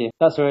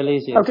 that's where I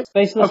leaves you. Okay.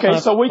 Spaceless Okay,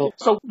 time.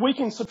 so we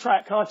can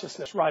subtract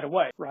consciousness right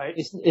away, right?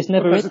 It's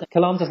never written.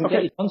 Kalam doesn't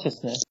get you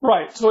consciousness.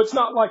 Right. So it's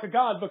not like a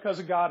God because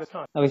a God is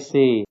conscious. Oh, I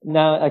see.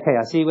 Now, okay,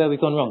 I see where we've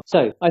gone wrong.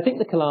 So, I think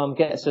the Kalam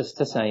gets us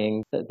to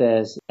saying that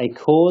there's a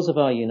cause of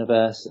our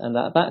universe and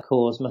that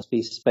cause must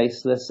be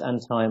spaceless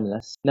and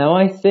timeless. Now,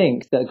 I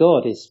think that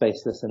God is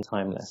spaceless and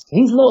timeless.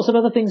 He's lots of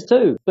other things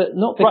too, but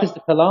not because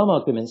the Kalam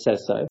argument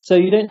says so. So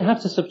you don't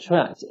have to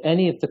subtract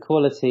any of the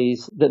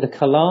qualities that the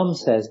Kalam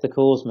says the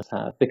cause must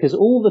have, because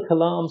all the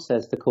Kalam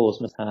says the cause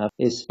must have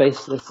is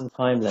spaceless and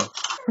timeless.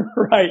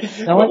 Right.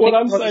 Now, but what I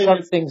I'm think saying other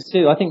is, things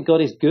too. I think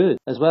God is good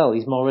as well.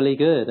 He's morally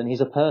good, and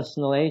he's a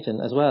personal agent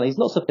as well. He's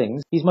lots of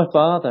things. He's my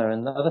father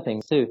and other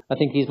things too. I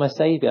think he's my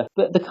saviour.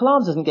 But the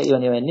Kalam doesn't get you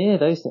anywhere near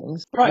those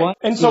things. right. Why?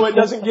 And so it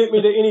doesn't get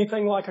me to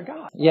anything like a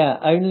God. Yeah,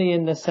 only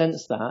in the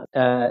sense that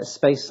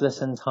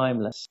spaceless and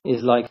timeless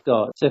is like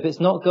God. So if it's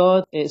not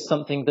God, it's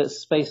something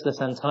that's spaceless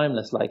and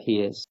timeless like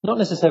he is. Not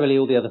necessarily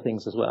all the other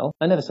things as well.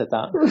 I never said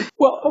that.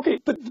 Well, okay,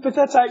 but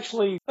that's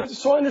actually,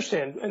 so I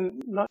understand,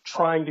 and not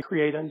trying to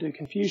create undue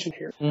confusion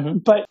here,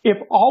 but if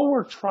all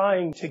we're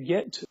trying to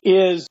get to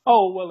is,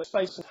 oh, well, it's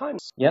space and time,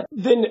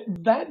 then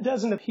that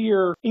doesn't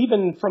appear,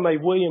 even from a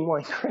William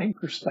Lane Craig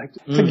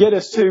perspective, to get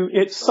us to,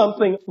 it's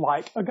something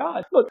like a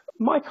God. Look,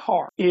 my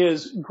car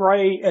is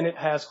gray and it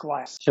has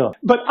glass. Sure.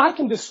 But I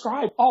can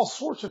describe all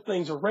sorts of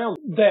things around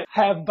that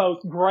have both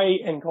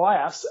gray and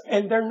glass,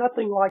 and they're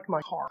nothing like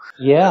my car.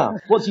 Yeah.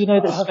 What do you know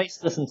that's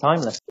spaceless and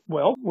timeless?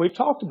 Well, we've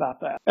talked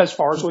about that. As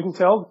far as we can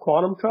tell,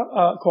 quantum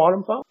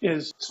foam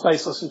is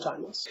spaceless and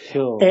timeless.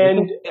 Sure.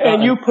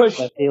 And you push.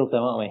 Field,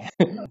 though, aren't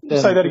we?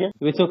 Say that again.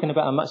 We're talking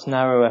about a much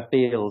narrower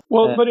field.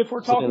 Well, but if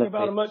we're talking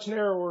about a much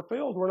narrower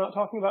field, we're not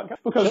talking about God.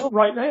 Because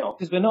right now,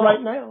 we're not.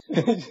 Right now,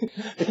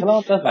 the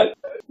Kalam doesn't.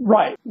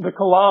 Right. The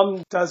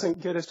Kalam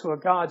doesn't get us to a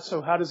God.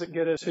 So how does it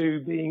get us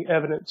to being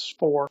evidence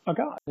for a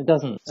God? It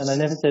doesn't, and I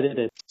never said it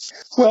did.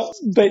 Well,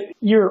 but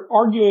you're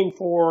arguing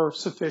for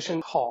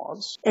sufficient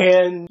cause,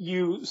 and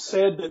you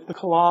said that the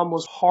Kalam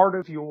was part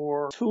of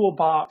your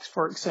toolbox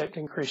for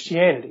accepting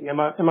Christianity. Am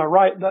I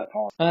right that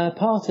part?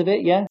 Part of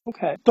it, yeah.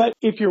 Okay. But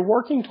if you're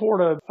working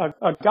toward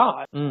a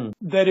God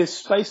that is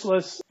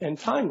spaceless and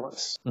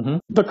timeless,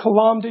 the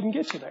Kalam didn't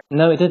get you there.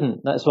 No, it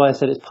didn't. That's why I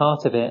said it's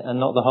part of it and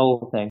not the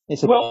whole thing.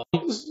 It's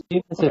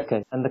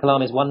okay. And the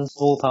Kalam is one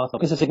small part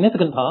of it. It's a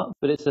significant part,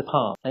 but it's a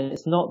part. And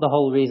it's not the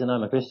whole reason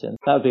I'm a Christian.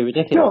 That would be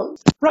ridiculous. No,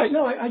 right.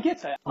 No, I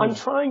get that. I'm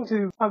trying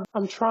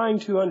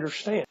to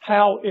understand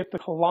how, if the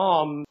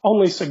Kalam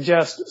only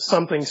suggests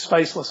something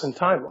spaceless and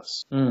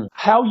timeless,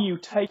 how you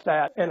take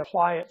that and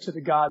apply it to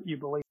the God you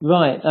believe.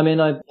 Right. I mean,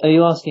 are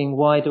you asking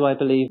why do I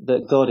believe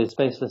that God is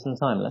spaceless and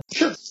timeless?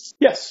 Sure.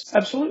 Yes,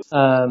 absolutely.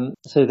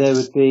 So there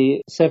would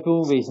be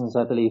several reasons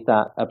I believe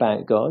that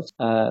about God.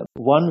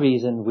 One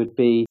reason would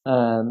be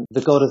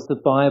the God of the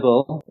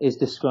Bible is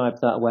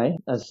described that way,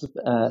 as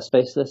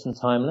spaceless and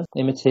timeless,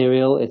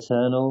 immaterial,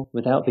 eternal,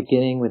 without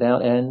beginning,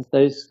 without end,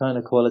 those kind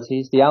of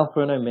qualities, the Alpha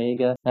and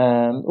Omega,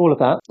 all of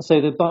that. So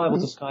the Bible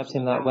describes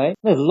him that way.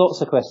 There's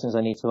lots of questions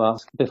I need to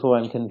ask before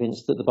I'm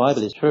convinced that the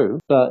Bible is true,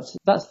 but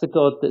that's the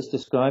God that's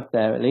described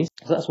there at least.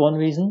 So that's one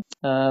reason.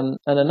 And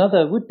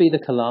another would be the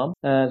Kalam.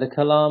 The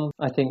Kalam,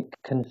 I think,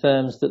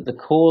 confirms that the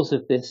cause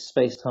of this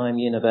space-time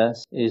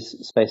universe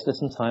is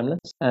spaceless and timeless.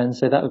 And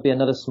so that would be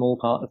another small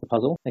part of the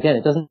puzzle. Again,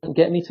 it doesn't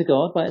get me to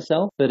God by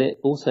itself, but it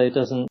also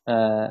doesn't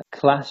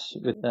clash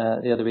with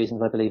the other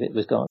reasons I believe it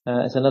was God.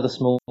 It's another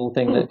small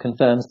thing that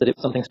confirms that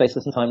it's something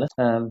spaceless and timeless,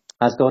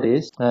 as God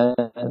is.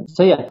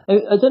 So yeah,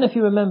 I don't know if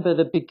you remember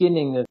the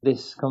beginning of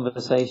this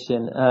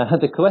conversation.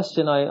 The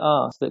question I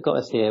asked that got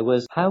us here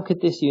was, how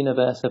could this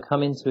universe have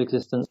come into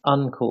existence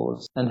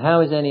uncaused? And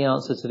how is any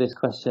answer to this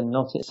question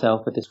not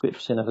itself a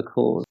description of a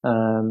cause?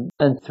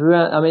 And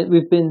throughout, I mean,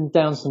 we've been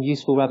down some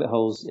useful rabbit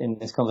holes in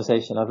this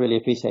conversation. I've really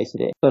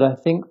appreciated it. But I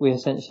think we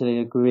essentially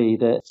agree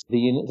that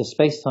the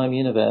space-time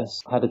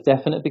universe had a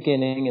definite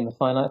beginning in the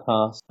finite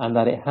past, and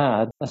that it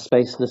had a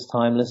spaceless,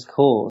 timeless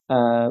cause.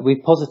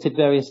 We've posited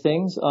various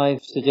things.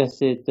 I've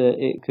suggested that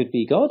it could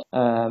be God.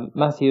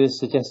 Matthew has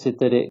suggested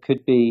that it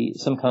could be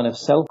some kind of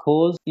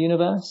self-caused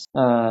universe.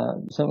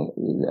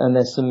 And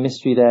there's some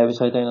mystery there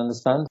which I don't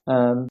understand.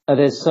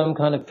 There's some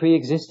kind of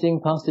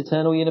pre-existing part past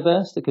eternal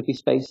universe that could be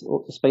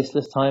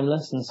spaceless,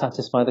 timeless, and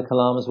satisfy the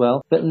Kalam as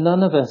well. But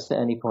none of us at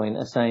any point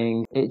are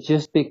saying it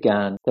just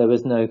began. There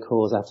was no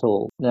cause at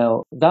all.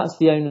 Now, that's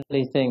the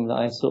only thing that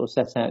I sort of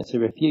set out to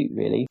refute,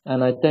 really,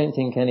 and I don't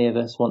think any of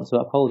us want to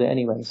uphold it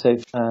anyway. So,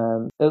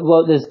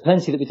 well, there's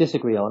plenty that we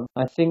disagree on.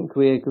 I think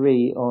we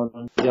agree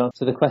on the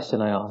answer to the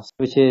question I asked,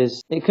 which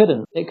is it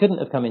couldn't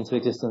have come into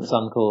existence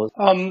uncaused.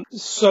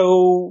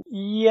 So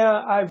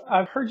yeah,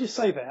 I've heard you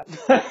say that.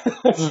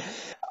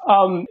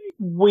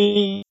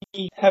 We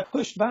have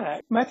pushed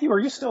back. Matthew, are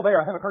you still there?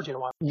 I haven't heard you in a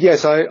while.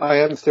 Yes, I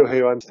am still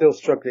here. I'm still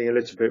struggling a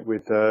little bit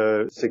with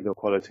signal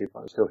quality,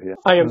 but I'm still here.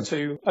 I am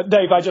too.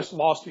 Dave, I just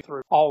lost you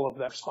through all of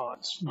that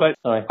response. But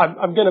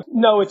I'm going to...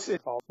 No, it's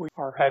fault. We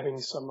are having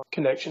some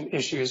connection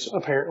issues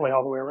apparently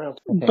all the way around.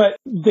 Okay. But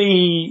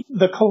the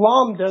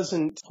Kalam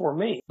doesn't, for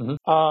me,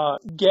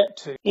 get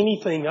to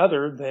anything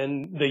other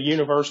than the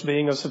universe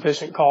being a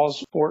sufficient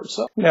cause for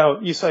itself. Now,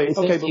 you say,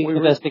 okay, but the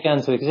universe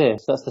began to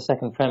exist. That's the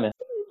second premise.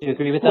 Do you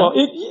agree with that? Well,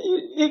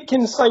 it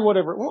can say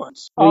whatever it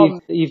wants. Well,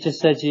 you've just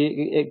said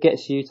it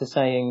gets you to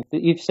saying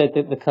that you've said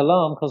that the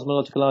Kalam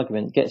cosmological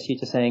argument gets you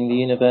to saying the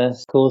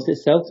universe caused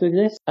itself to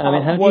exist. I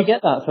mean, how do you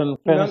get that from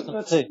premise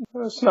number two?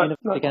 That's not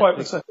quite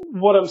the same.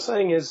 What I'm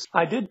saying is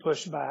I did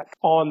push back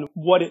on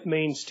what it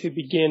means to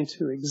begin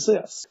to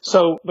exist.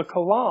 So the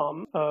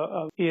Kalam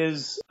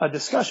is a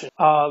discussion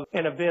of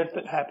an event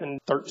that happened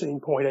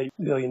 13.8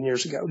 billion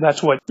years ago.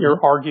 That's what you're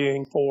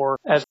arguing for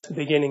as the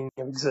beginning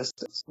of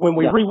existence. When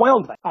we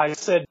rewound that, I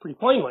said pretty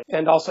plainly,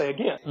 and I'll say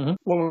again,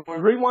 when we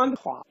rewind the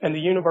clock and the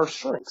universe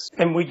shrinks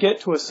and we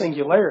get to a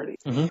singularity,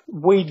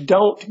 we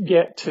don't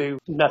get to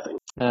nothing.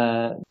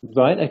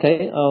 Right,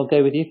 okay, I'll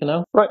go with you for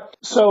now. Right,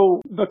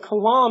 so the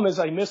Kalam is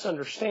a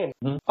misunderstanding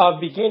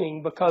of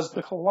beginning because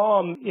the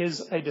Kalam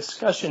is a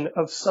discussion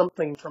of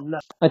something from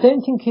nothing. I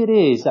don't think it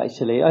is,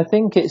 actually. I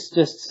think it's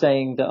just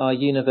saying that our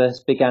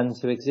universe began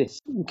to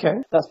exist.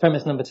 Okay. That's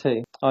premise number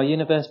two. Our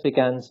universe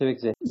began to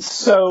exist.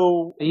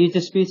 So... Are you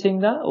disputing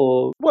that,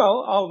 or...?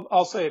 Well,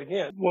 I'll say it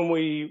again. When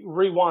we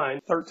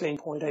rewind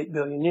 13.8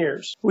 billion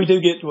years, we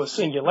do get to a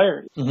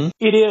singularity.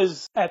 It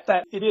is at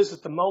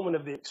the moment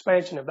of the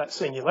expansion of that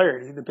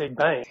singularity, the Big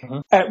Bang,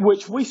 at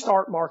which we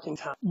start marking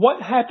time.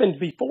 What happened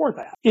before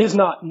that is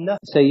not nothing.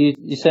 So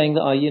you're saying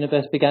that our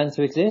universe began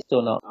to exist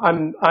or not?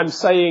 I'm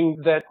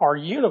saying that our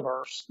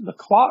universe, the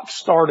clock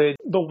started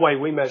the way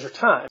we measure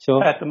time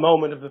at the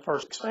moment of the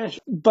first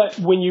expansion. But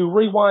when you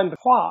rewind the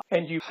clock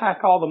and you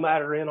pack all the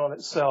matter in on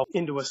itself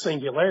into a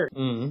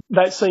singularity,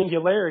 that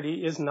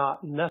singularity is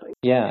not nothing.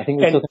 Yeah, I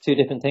think we're talking two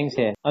different things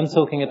here. I'm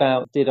talking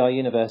about did our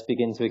universe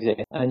begin to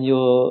exist, and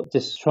you're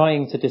just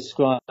trying to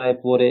describe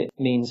what it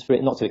means for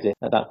it not to exist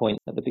at that point,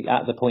 at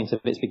the point of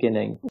its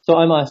beginning. So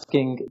I'm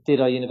asking, did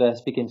our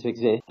universe begin to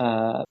exist?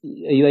 Are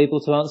you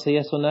able to answer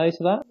yes or no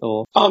to that?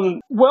 Or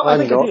well, I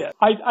think I did.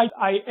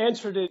 I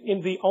answered it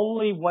in the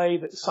only way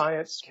that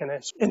science can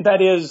answer, and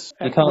that is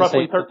you can't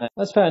roughly say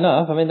that's fair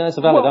enough. I mean, that's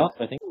a valid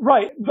answer, I think.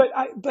 Right,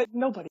 but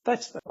nobody.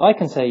 I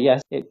can say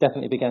yes, it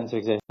definitely began to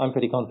exist. I'm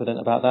pretty confident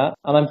about that,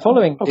 and I'm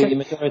following the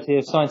majority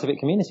of scientific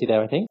community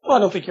there, I think. Well, I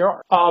don't think you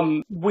are.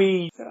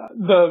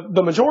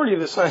 The majority of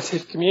the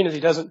scientific community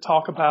doesn't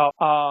talk about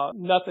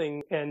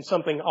nothing and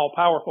something all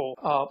powerful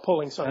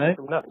pulling something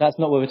from nothing. That's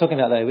not what we're talking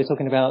about, though. We're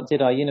talking about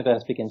did our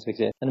universe begin to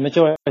exist, and the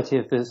majority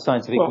of the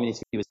scientific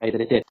community would say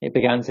that it did. It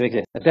began to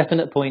exist. A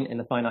definite point in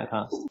the finite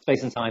past.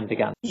 Space and time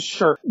began.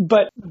 Sure,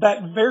 but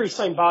that very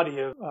same body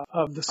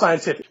of the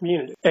scientific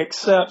community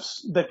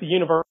accepts that the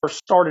universe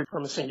started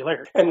from a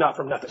singularity and not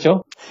from nothing.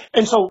 Sure.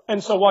 And so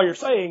while you're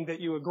saying that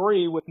you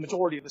agree with the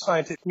majority of the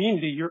scientific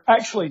community, you're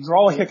actually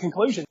drawing a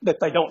conclusion that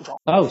they don't draw.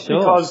 Oh, sure.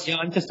 Because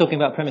I'm just talking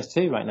about premise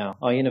two right now.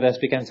 Our universe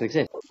began to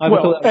exist.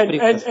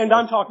 And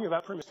I'm talking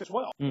about premise two as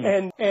well.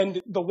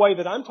 And the way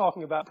that I'm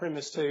talking about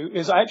premise two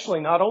is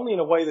actually not only in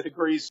a way that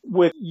agrees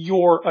with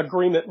your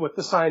agreement with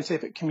the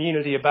scientific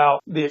community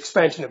about the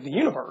expansion of the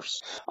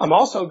universe, I'm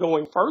also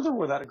going further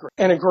with that agreement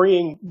and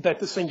agreeing that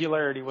the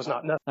singularity was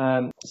not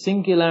nothing.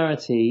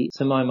 Singularity,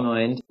 to my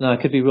mind, now I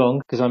could be wrong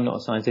because I'm not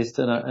a scientist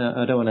and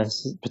I don't want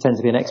to pretend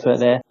to be an expert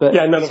there, but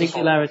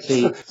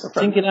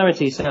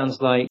singularity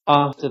sounds like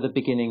after the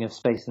beginning of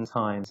space and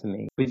time to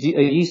me. Are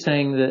you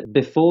saying that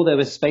before there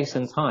was space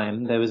and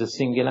time, there was a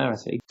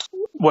singularity?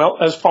 Well,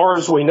 as far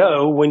as we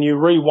know, when you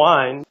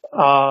rewind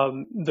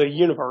the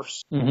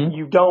universe,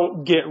 you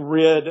don't get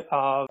rid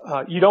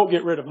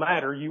of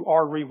matter. You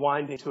are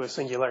rewinding to a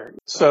singularity.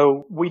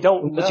 So we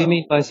don't know. What do you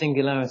mean by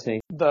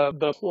singularity?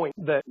 The point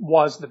that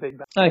was the Big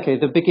Bang. Okay,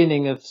 the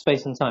beginning of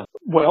space and time.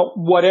 Well,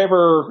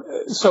 whatever.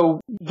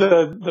 So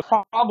the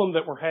problem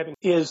that we're having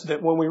is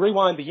that when we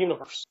rewind the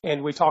universe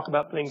and we talk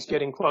about things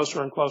getting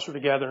closer and closer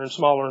together and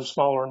smaller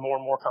and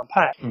more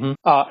compact,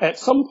 at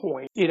some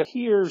point it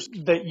appears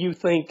that you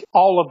think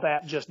all of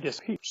that just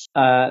disappears.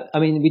 I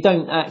mean, we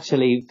don't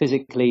actually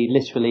physically,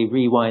 literally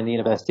rewind the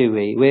universe, do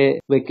we?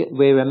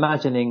 We're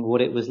imagining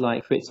what it was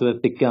like for it to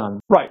have begun.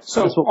 Right.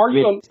 So That's what are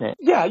you? isn't it?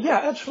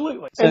 Yeah,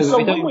 absolutely. So And so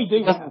we when don't, we do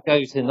it doesn't go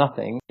to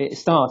nothing. It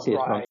started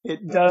from. right,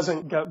 it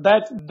doesn't go.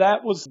 That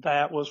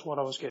was what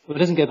I was getting. Well, it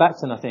doesn't go back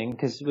to nothing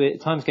because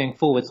time's going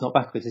forwards, not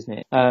backwards, isn't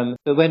it?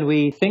 But when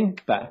we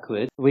think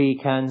backward, we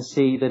can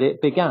see that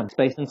it began.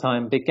 Space and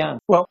time began.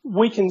 Well,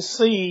 we can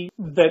see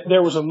that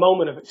there was a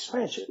moment of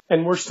expansion,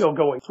 and we're still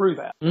going through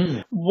that.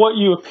 What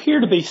you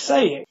appear to be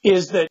saying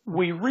is that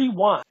we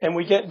rewind and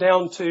we get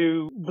down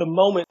to the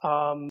moment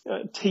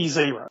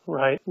T0,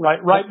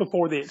 right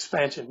before the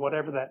expansion,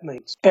 whatever that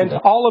means. And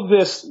all of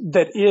this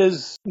that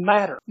is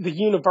matter, the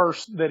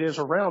universe that is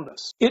around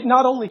us, it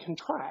not only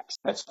contracts,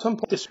 at some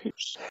point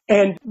disappears.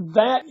 And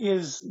that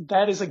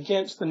is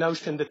against the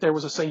notion that there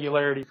was a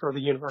singularity for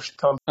the universe to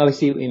come. Oh, I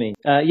see what you mean.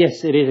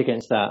 Yes, it is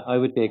against that. I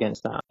would be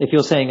against that. If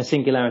you're saying a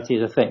singularity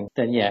is a thing,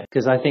 then yeah,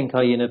 because I think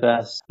our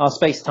universe, our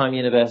space-time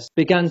universe,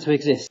 began to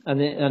exist,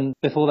 and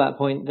before that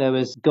point there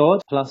was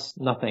God plus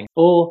nothing,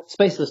 or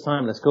spaceless,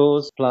 timeless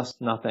cause plus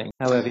nothing.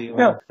 However you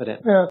want to put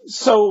it. Yeah.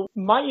 So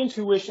my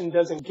intuition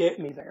doesn't get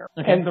me there,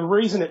 and the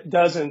reason it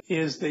doesn't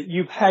is that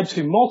you've had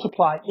to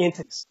multiply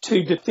entities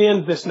to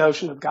defend this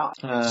notion of God.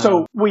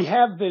 So we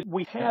have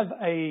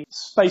a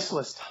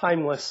spaceless,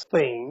 timeless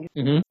thing,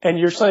 and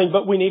you're saying,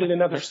 but we needed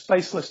another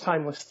spaceless,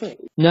 timeless thing.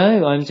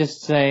 No, I'm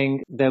just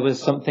saying there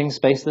was something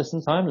spaceless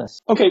and timeless.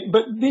 Okay,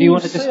 but then Do you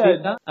want to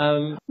dispute that?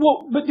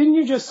 Well, but didn't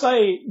you just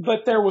say,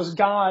 but there was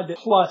God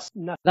plus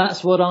nothing?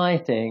 That's what I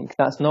think.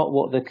 That's not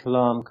what the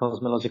Kalam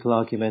cosmological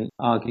argument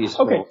argues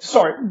for. Okay,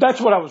 sorry.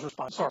 That's what I was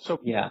responding. Sorry. So,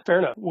 yeah. Fair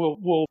enough.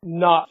 We'll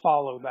not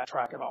follow that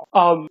track at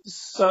all.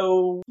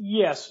 So,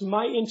 yes,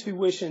 my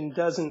intuition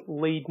doesn't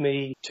lead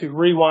me to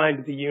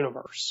rewind the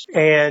universe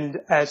and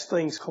as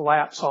things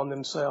collapse on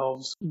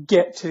themselves,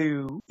 get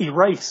to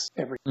erase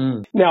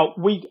everything. Now,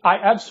 I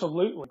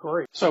absolutely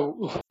agree.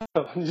 So,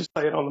 just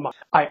say it on the mic.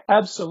 I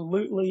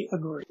absolutely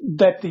agree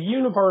that the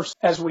universe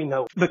as we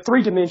know it, the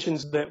three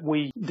dimensions that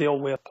we deal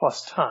with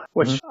plus time,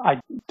 which I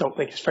don't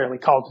think is fairly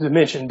called a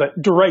dimension,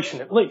 but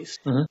duration at least.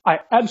 I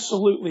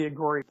absolutely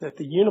agree that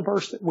the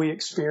universe that we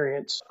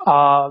experience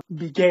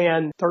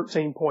began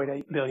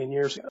 13.8 billion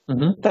years ago.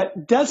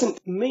 That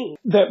doesn't mean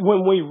that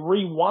when we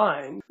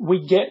rewind,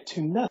 we get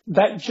to nothing.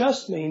 That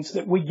just means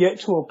that we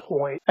get to a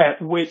point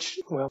at which,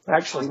 well,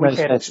 actually, we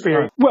can't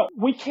experience, well,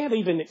 we can't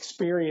even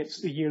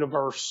experience the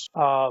universe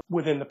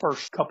within the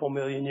first couple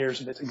million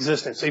years of its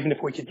existence, even if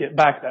we could get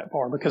back that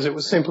far, because it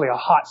was simply a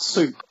hot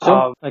soup.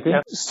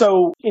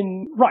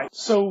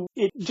 So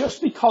it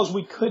just because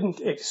we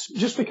couldn't,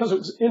 just because it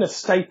was in a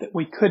state that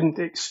we couldn't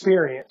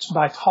experience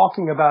by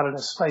talking about it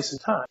as space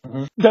and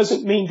time,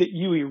 doesn't mean that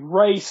you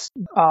erase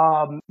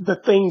the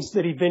things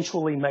that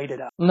eventually made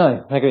it up.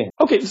 No, I agree.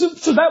 Okay,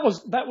 so that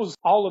was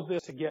all of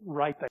this to get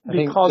right there.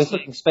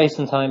 Because space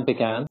and time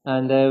began,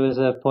 and there was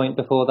a point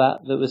before that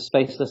was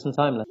spaceless and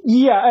timeless.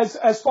 Yeah,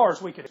 as far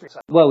as we could experience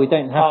it. Well, we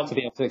don't have to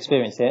be able to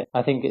experience it.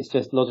 I think it's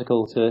just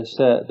logical to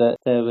assert that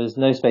there was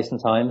no space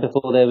and time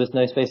before there was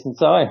no space and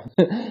time.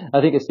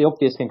 I think it's the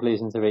obvious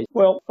conclusion to reach.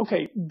 Well,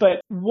 okay,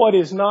 but what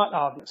is not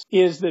obvious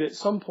is that at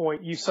some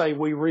point you say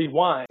we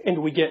rewind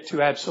and we get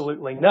to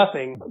absolutely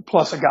nothing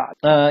plus a God.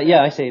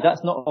 Yeah, I see.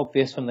 That's not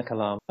obvious from the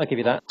Kalam. I'll give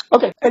you that.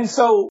 Okay, and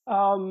so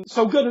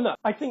good enough.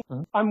 I think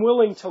I'm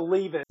willing to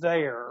leave it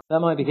there. That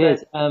might be good.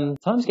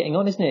 Time's getting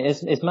on, isn't it?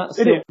 Is Matt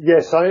still?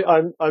 Yes,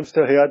 I'm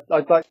still here.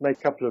 I'd like to make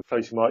a couple of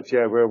closing remarks.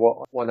 Yeah, we're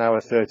 1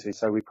 hour 30,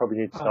 so we probably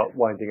need to start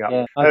winding up.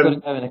 Yeah, I've got to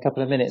go in a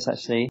couple of minutes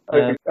actually.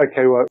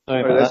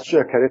 Let's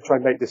try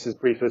and make this as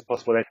brief as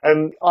possible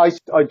then. I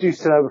do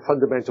still have a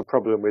fundamental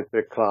problem with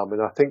the Kalam,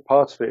 and I think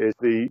part of it is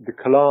the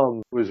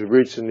Kalam was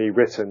originally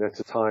written at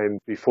a time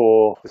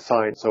before the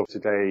science of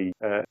today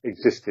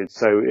existed,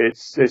 so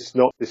it's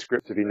not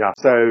descriptive enough.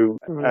 So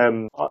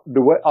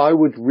the way I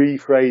would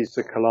rephrase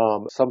the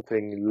Kalam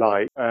something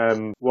like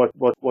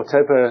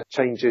whatever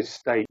changes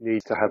state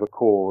needs to have a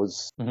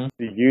cause.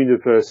 The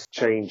universe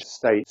changed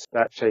states.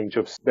 That change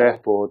of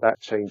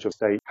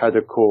state had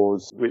a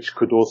cause, which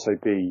could also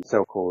be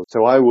self-cause.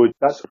 So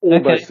that's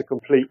almost a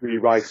complete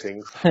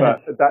rewriting,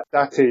 but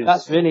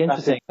that's really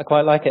interesting. I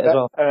quite like it as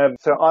well.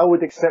 So I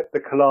would accept the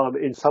Kalam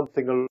in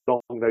something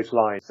along those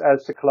lines.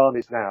 As the Kalam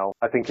is now,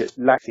 I think it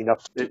lacks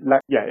enough. It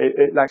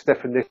lacks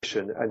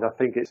definition, and I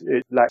think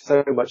it lacks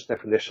so much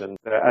definition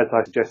that, as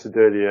I suggested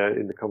earlier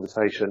in the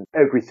conversation,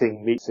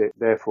 everything meets it,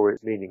 therefore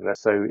it's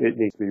meaningless. So it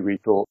needs to be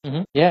rethought.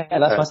 Yeah,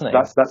 that's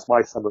fascinating. That's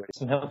my summary.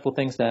 Some helpful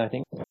things there, I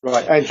think.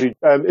 Right, Andrew.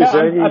 Is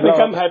there any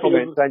last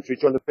comments? Andrew,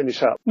 do you want to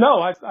finish up?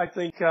 No, I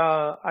think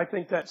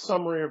that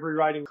summary of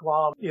rewriting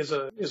Kalam is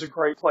a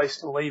great place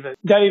to leave it.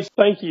 Dave,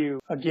 thank you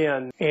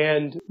again,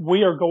 and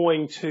we are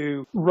going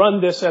to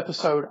run this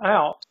episode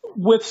out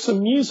with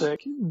some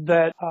music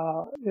that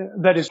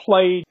that is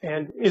played,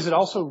 and is it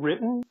also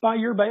written by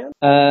your band?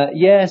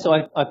 Yeah, so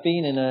I've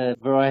been in a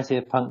variety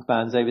of punk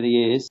bands over the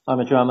years. I'm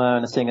a drummer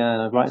and a singer,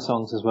 and I write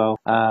songs as well.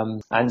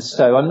 And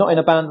so I'm not in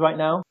a band right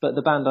now, but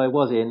the band I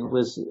was in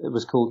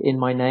was called In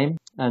My Name.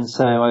 And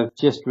so I've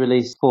just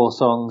released 4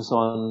 songs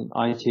on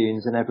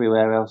iTunes and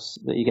everywhere else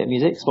that you get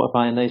music,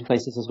 Spotify and those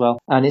places as well.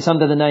 And it's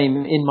under the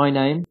name In My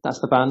Name. That's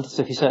the band.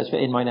 So if you search for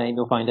In My Name,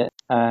 you'll find it.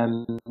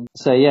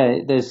 So yeah,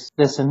 there's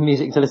some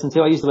music to listen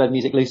to. I use the word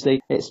music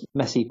loosely. It's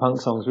messy punk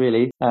songs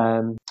really.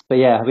 But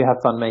yeah, we have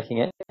fun making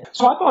it.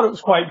 So I thought it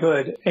was quite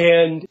good.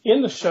 And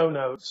in the show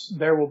notes,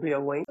 there will be a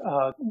link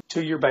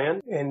to your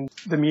band and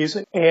the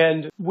music.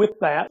 And with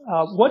that,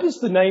 what is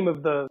the name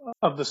of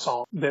the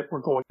song that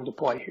we're going to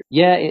play here?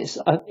 Yeah,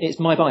 it's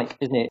My Bike,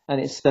 isn't it? And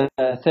it's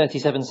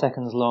 37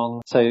 seconds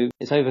long, so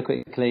it's over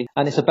quickly.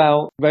 And it's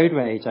about road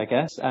rage, I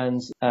guess. And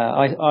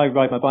I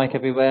ride my bike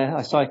everywhere.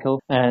 I cycle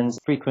and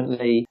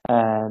frequently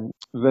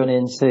run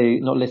into,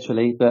 not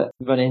literally, but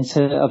run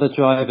into other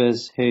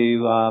drivers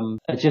who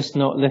are just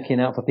not looking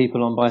out for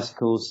people on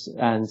bicycles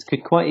and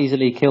could quite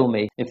easily kill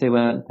me if they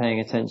weren't paying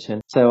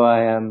attention. So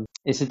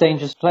it's a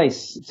dangerous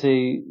place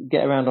to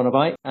get around on a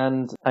bike,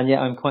 and yet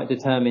I'm quite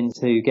determined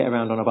to get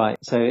around on a bike.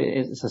 So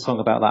it's a song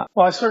about that.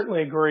 Well, I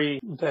certainly agree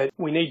that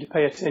we need to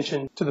pay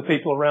attention to the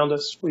people around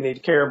us. We need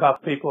to care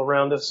about the people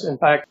around us. In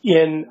fact,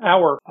 in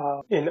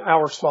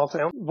our small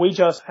town, we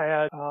just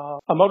had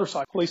a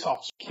motorcycle police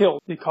officer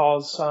killed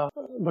because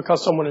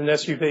someone in an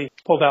SUV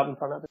pulled out in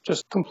front of it,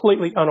 just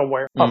completely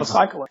unaware of a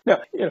cyclist. Now,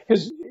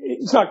 because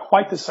it's not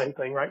quite the same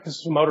thing, right? Because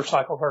it's a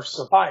motorcycle versus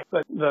a bike.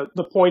 But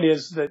the point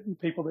is that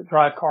people that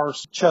drive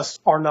cars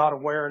just are not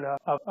aware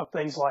enough of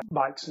things like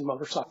bikes and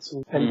motorcycles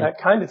and that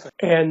kind of thing.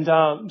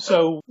 And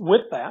so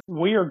with that,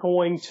 we are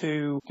going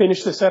to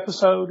finish this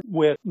episode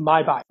with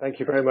My Bike. Thank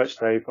you very much,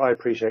 Dave. I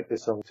appreciate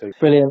this song too.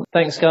 Brilliant.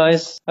 Thanks,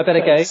 guys. I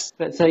better go.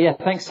 But yeah,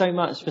 thanks so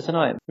much for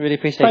tonight. Really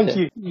appreciate it. Thank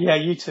you. Yeah,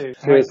 you too.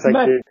 Cheers.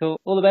 Thank you. Cool.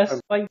 All the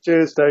best. Bye.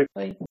 Cheers, Dave.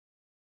 Bye.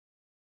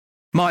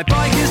 My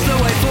bike is the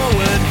way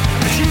forward,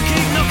 but you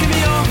keep knocking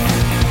me off.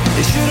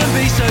 It shouldn't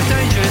be so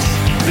dangerous,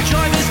 but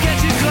drivers get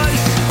too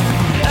close.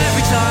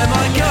 Every time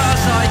I go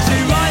outside to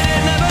ride,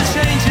 it never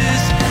changes.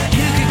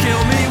 You can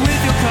kill me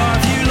with your car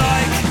if you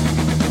like,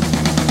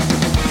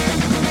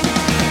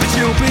 but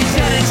you'll be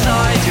dead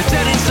inside. You're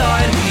dead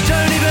inside. You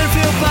don't even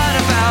feel bad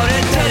about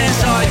it. Dead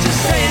inside, just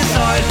stay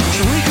inside,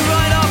 so we can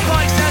ride our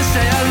bikes and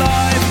stay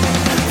alive.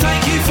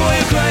 Thank you for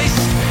your grace.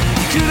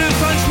 You couldn't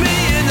punch me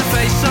in the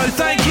face, so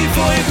thank you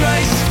for your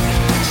grace.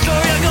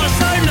 Sorry I got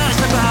so nuts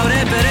about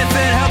it, but if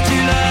it helped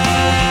you learn,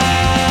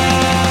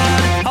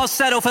 I'll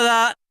settle for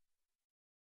that.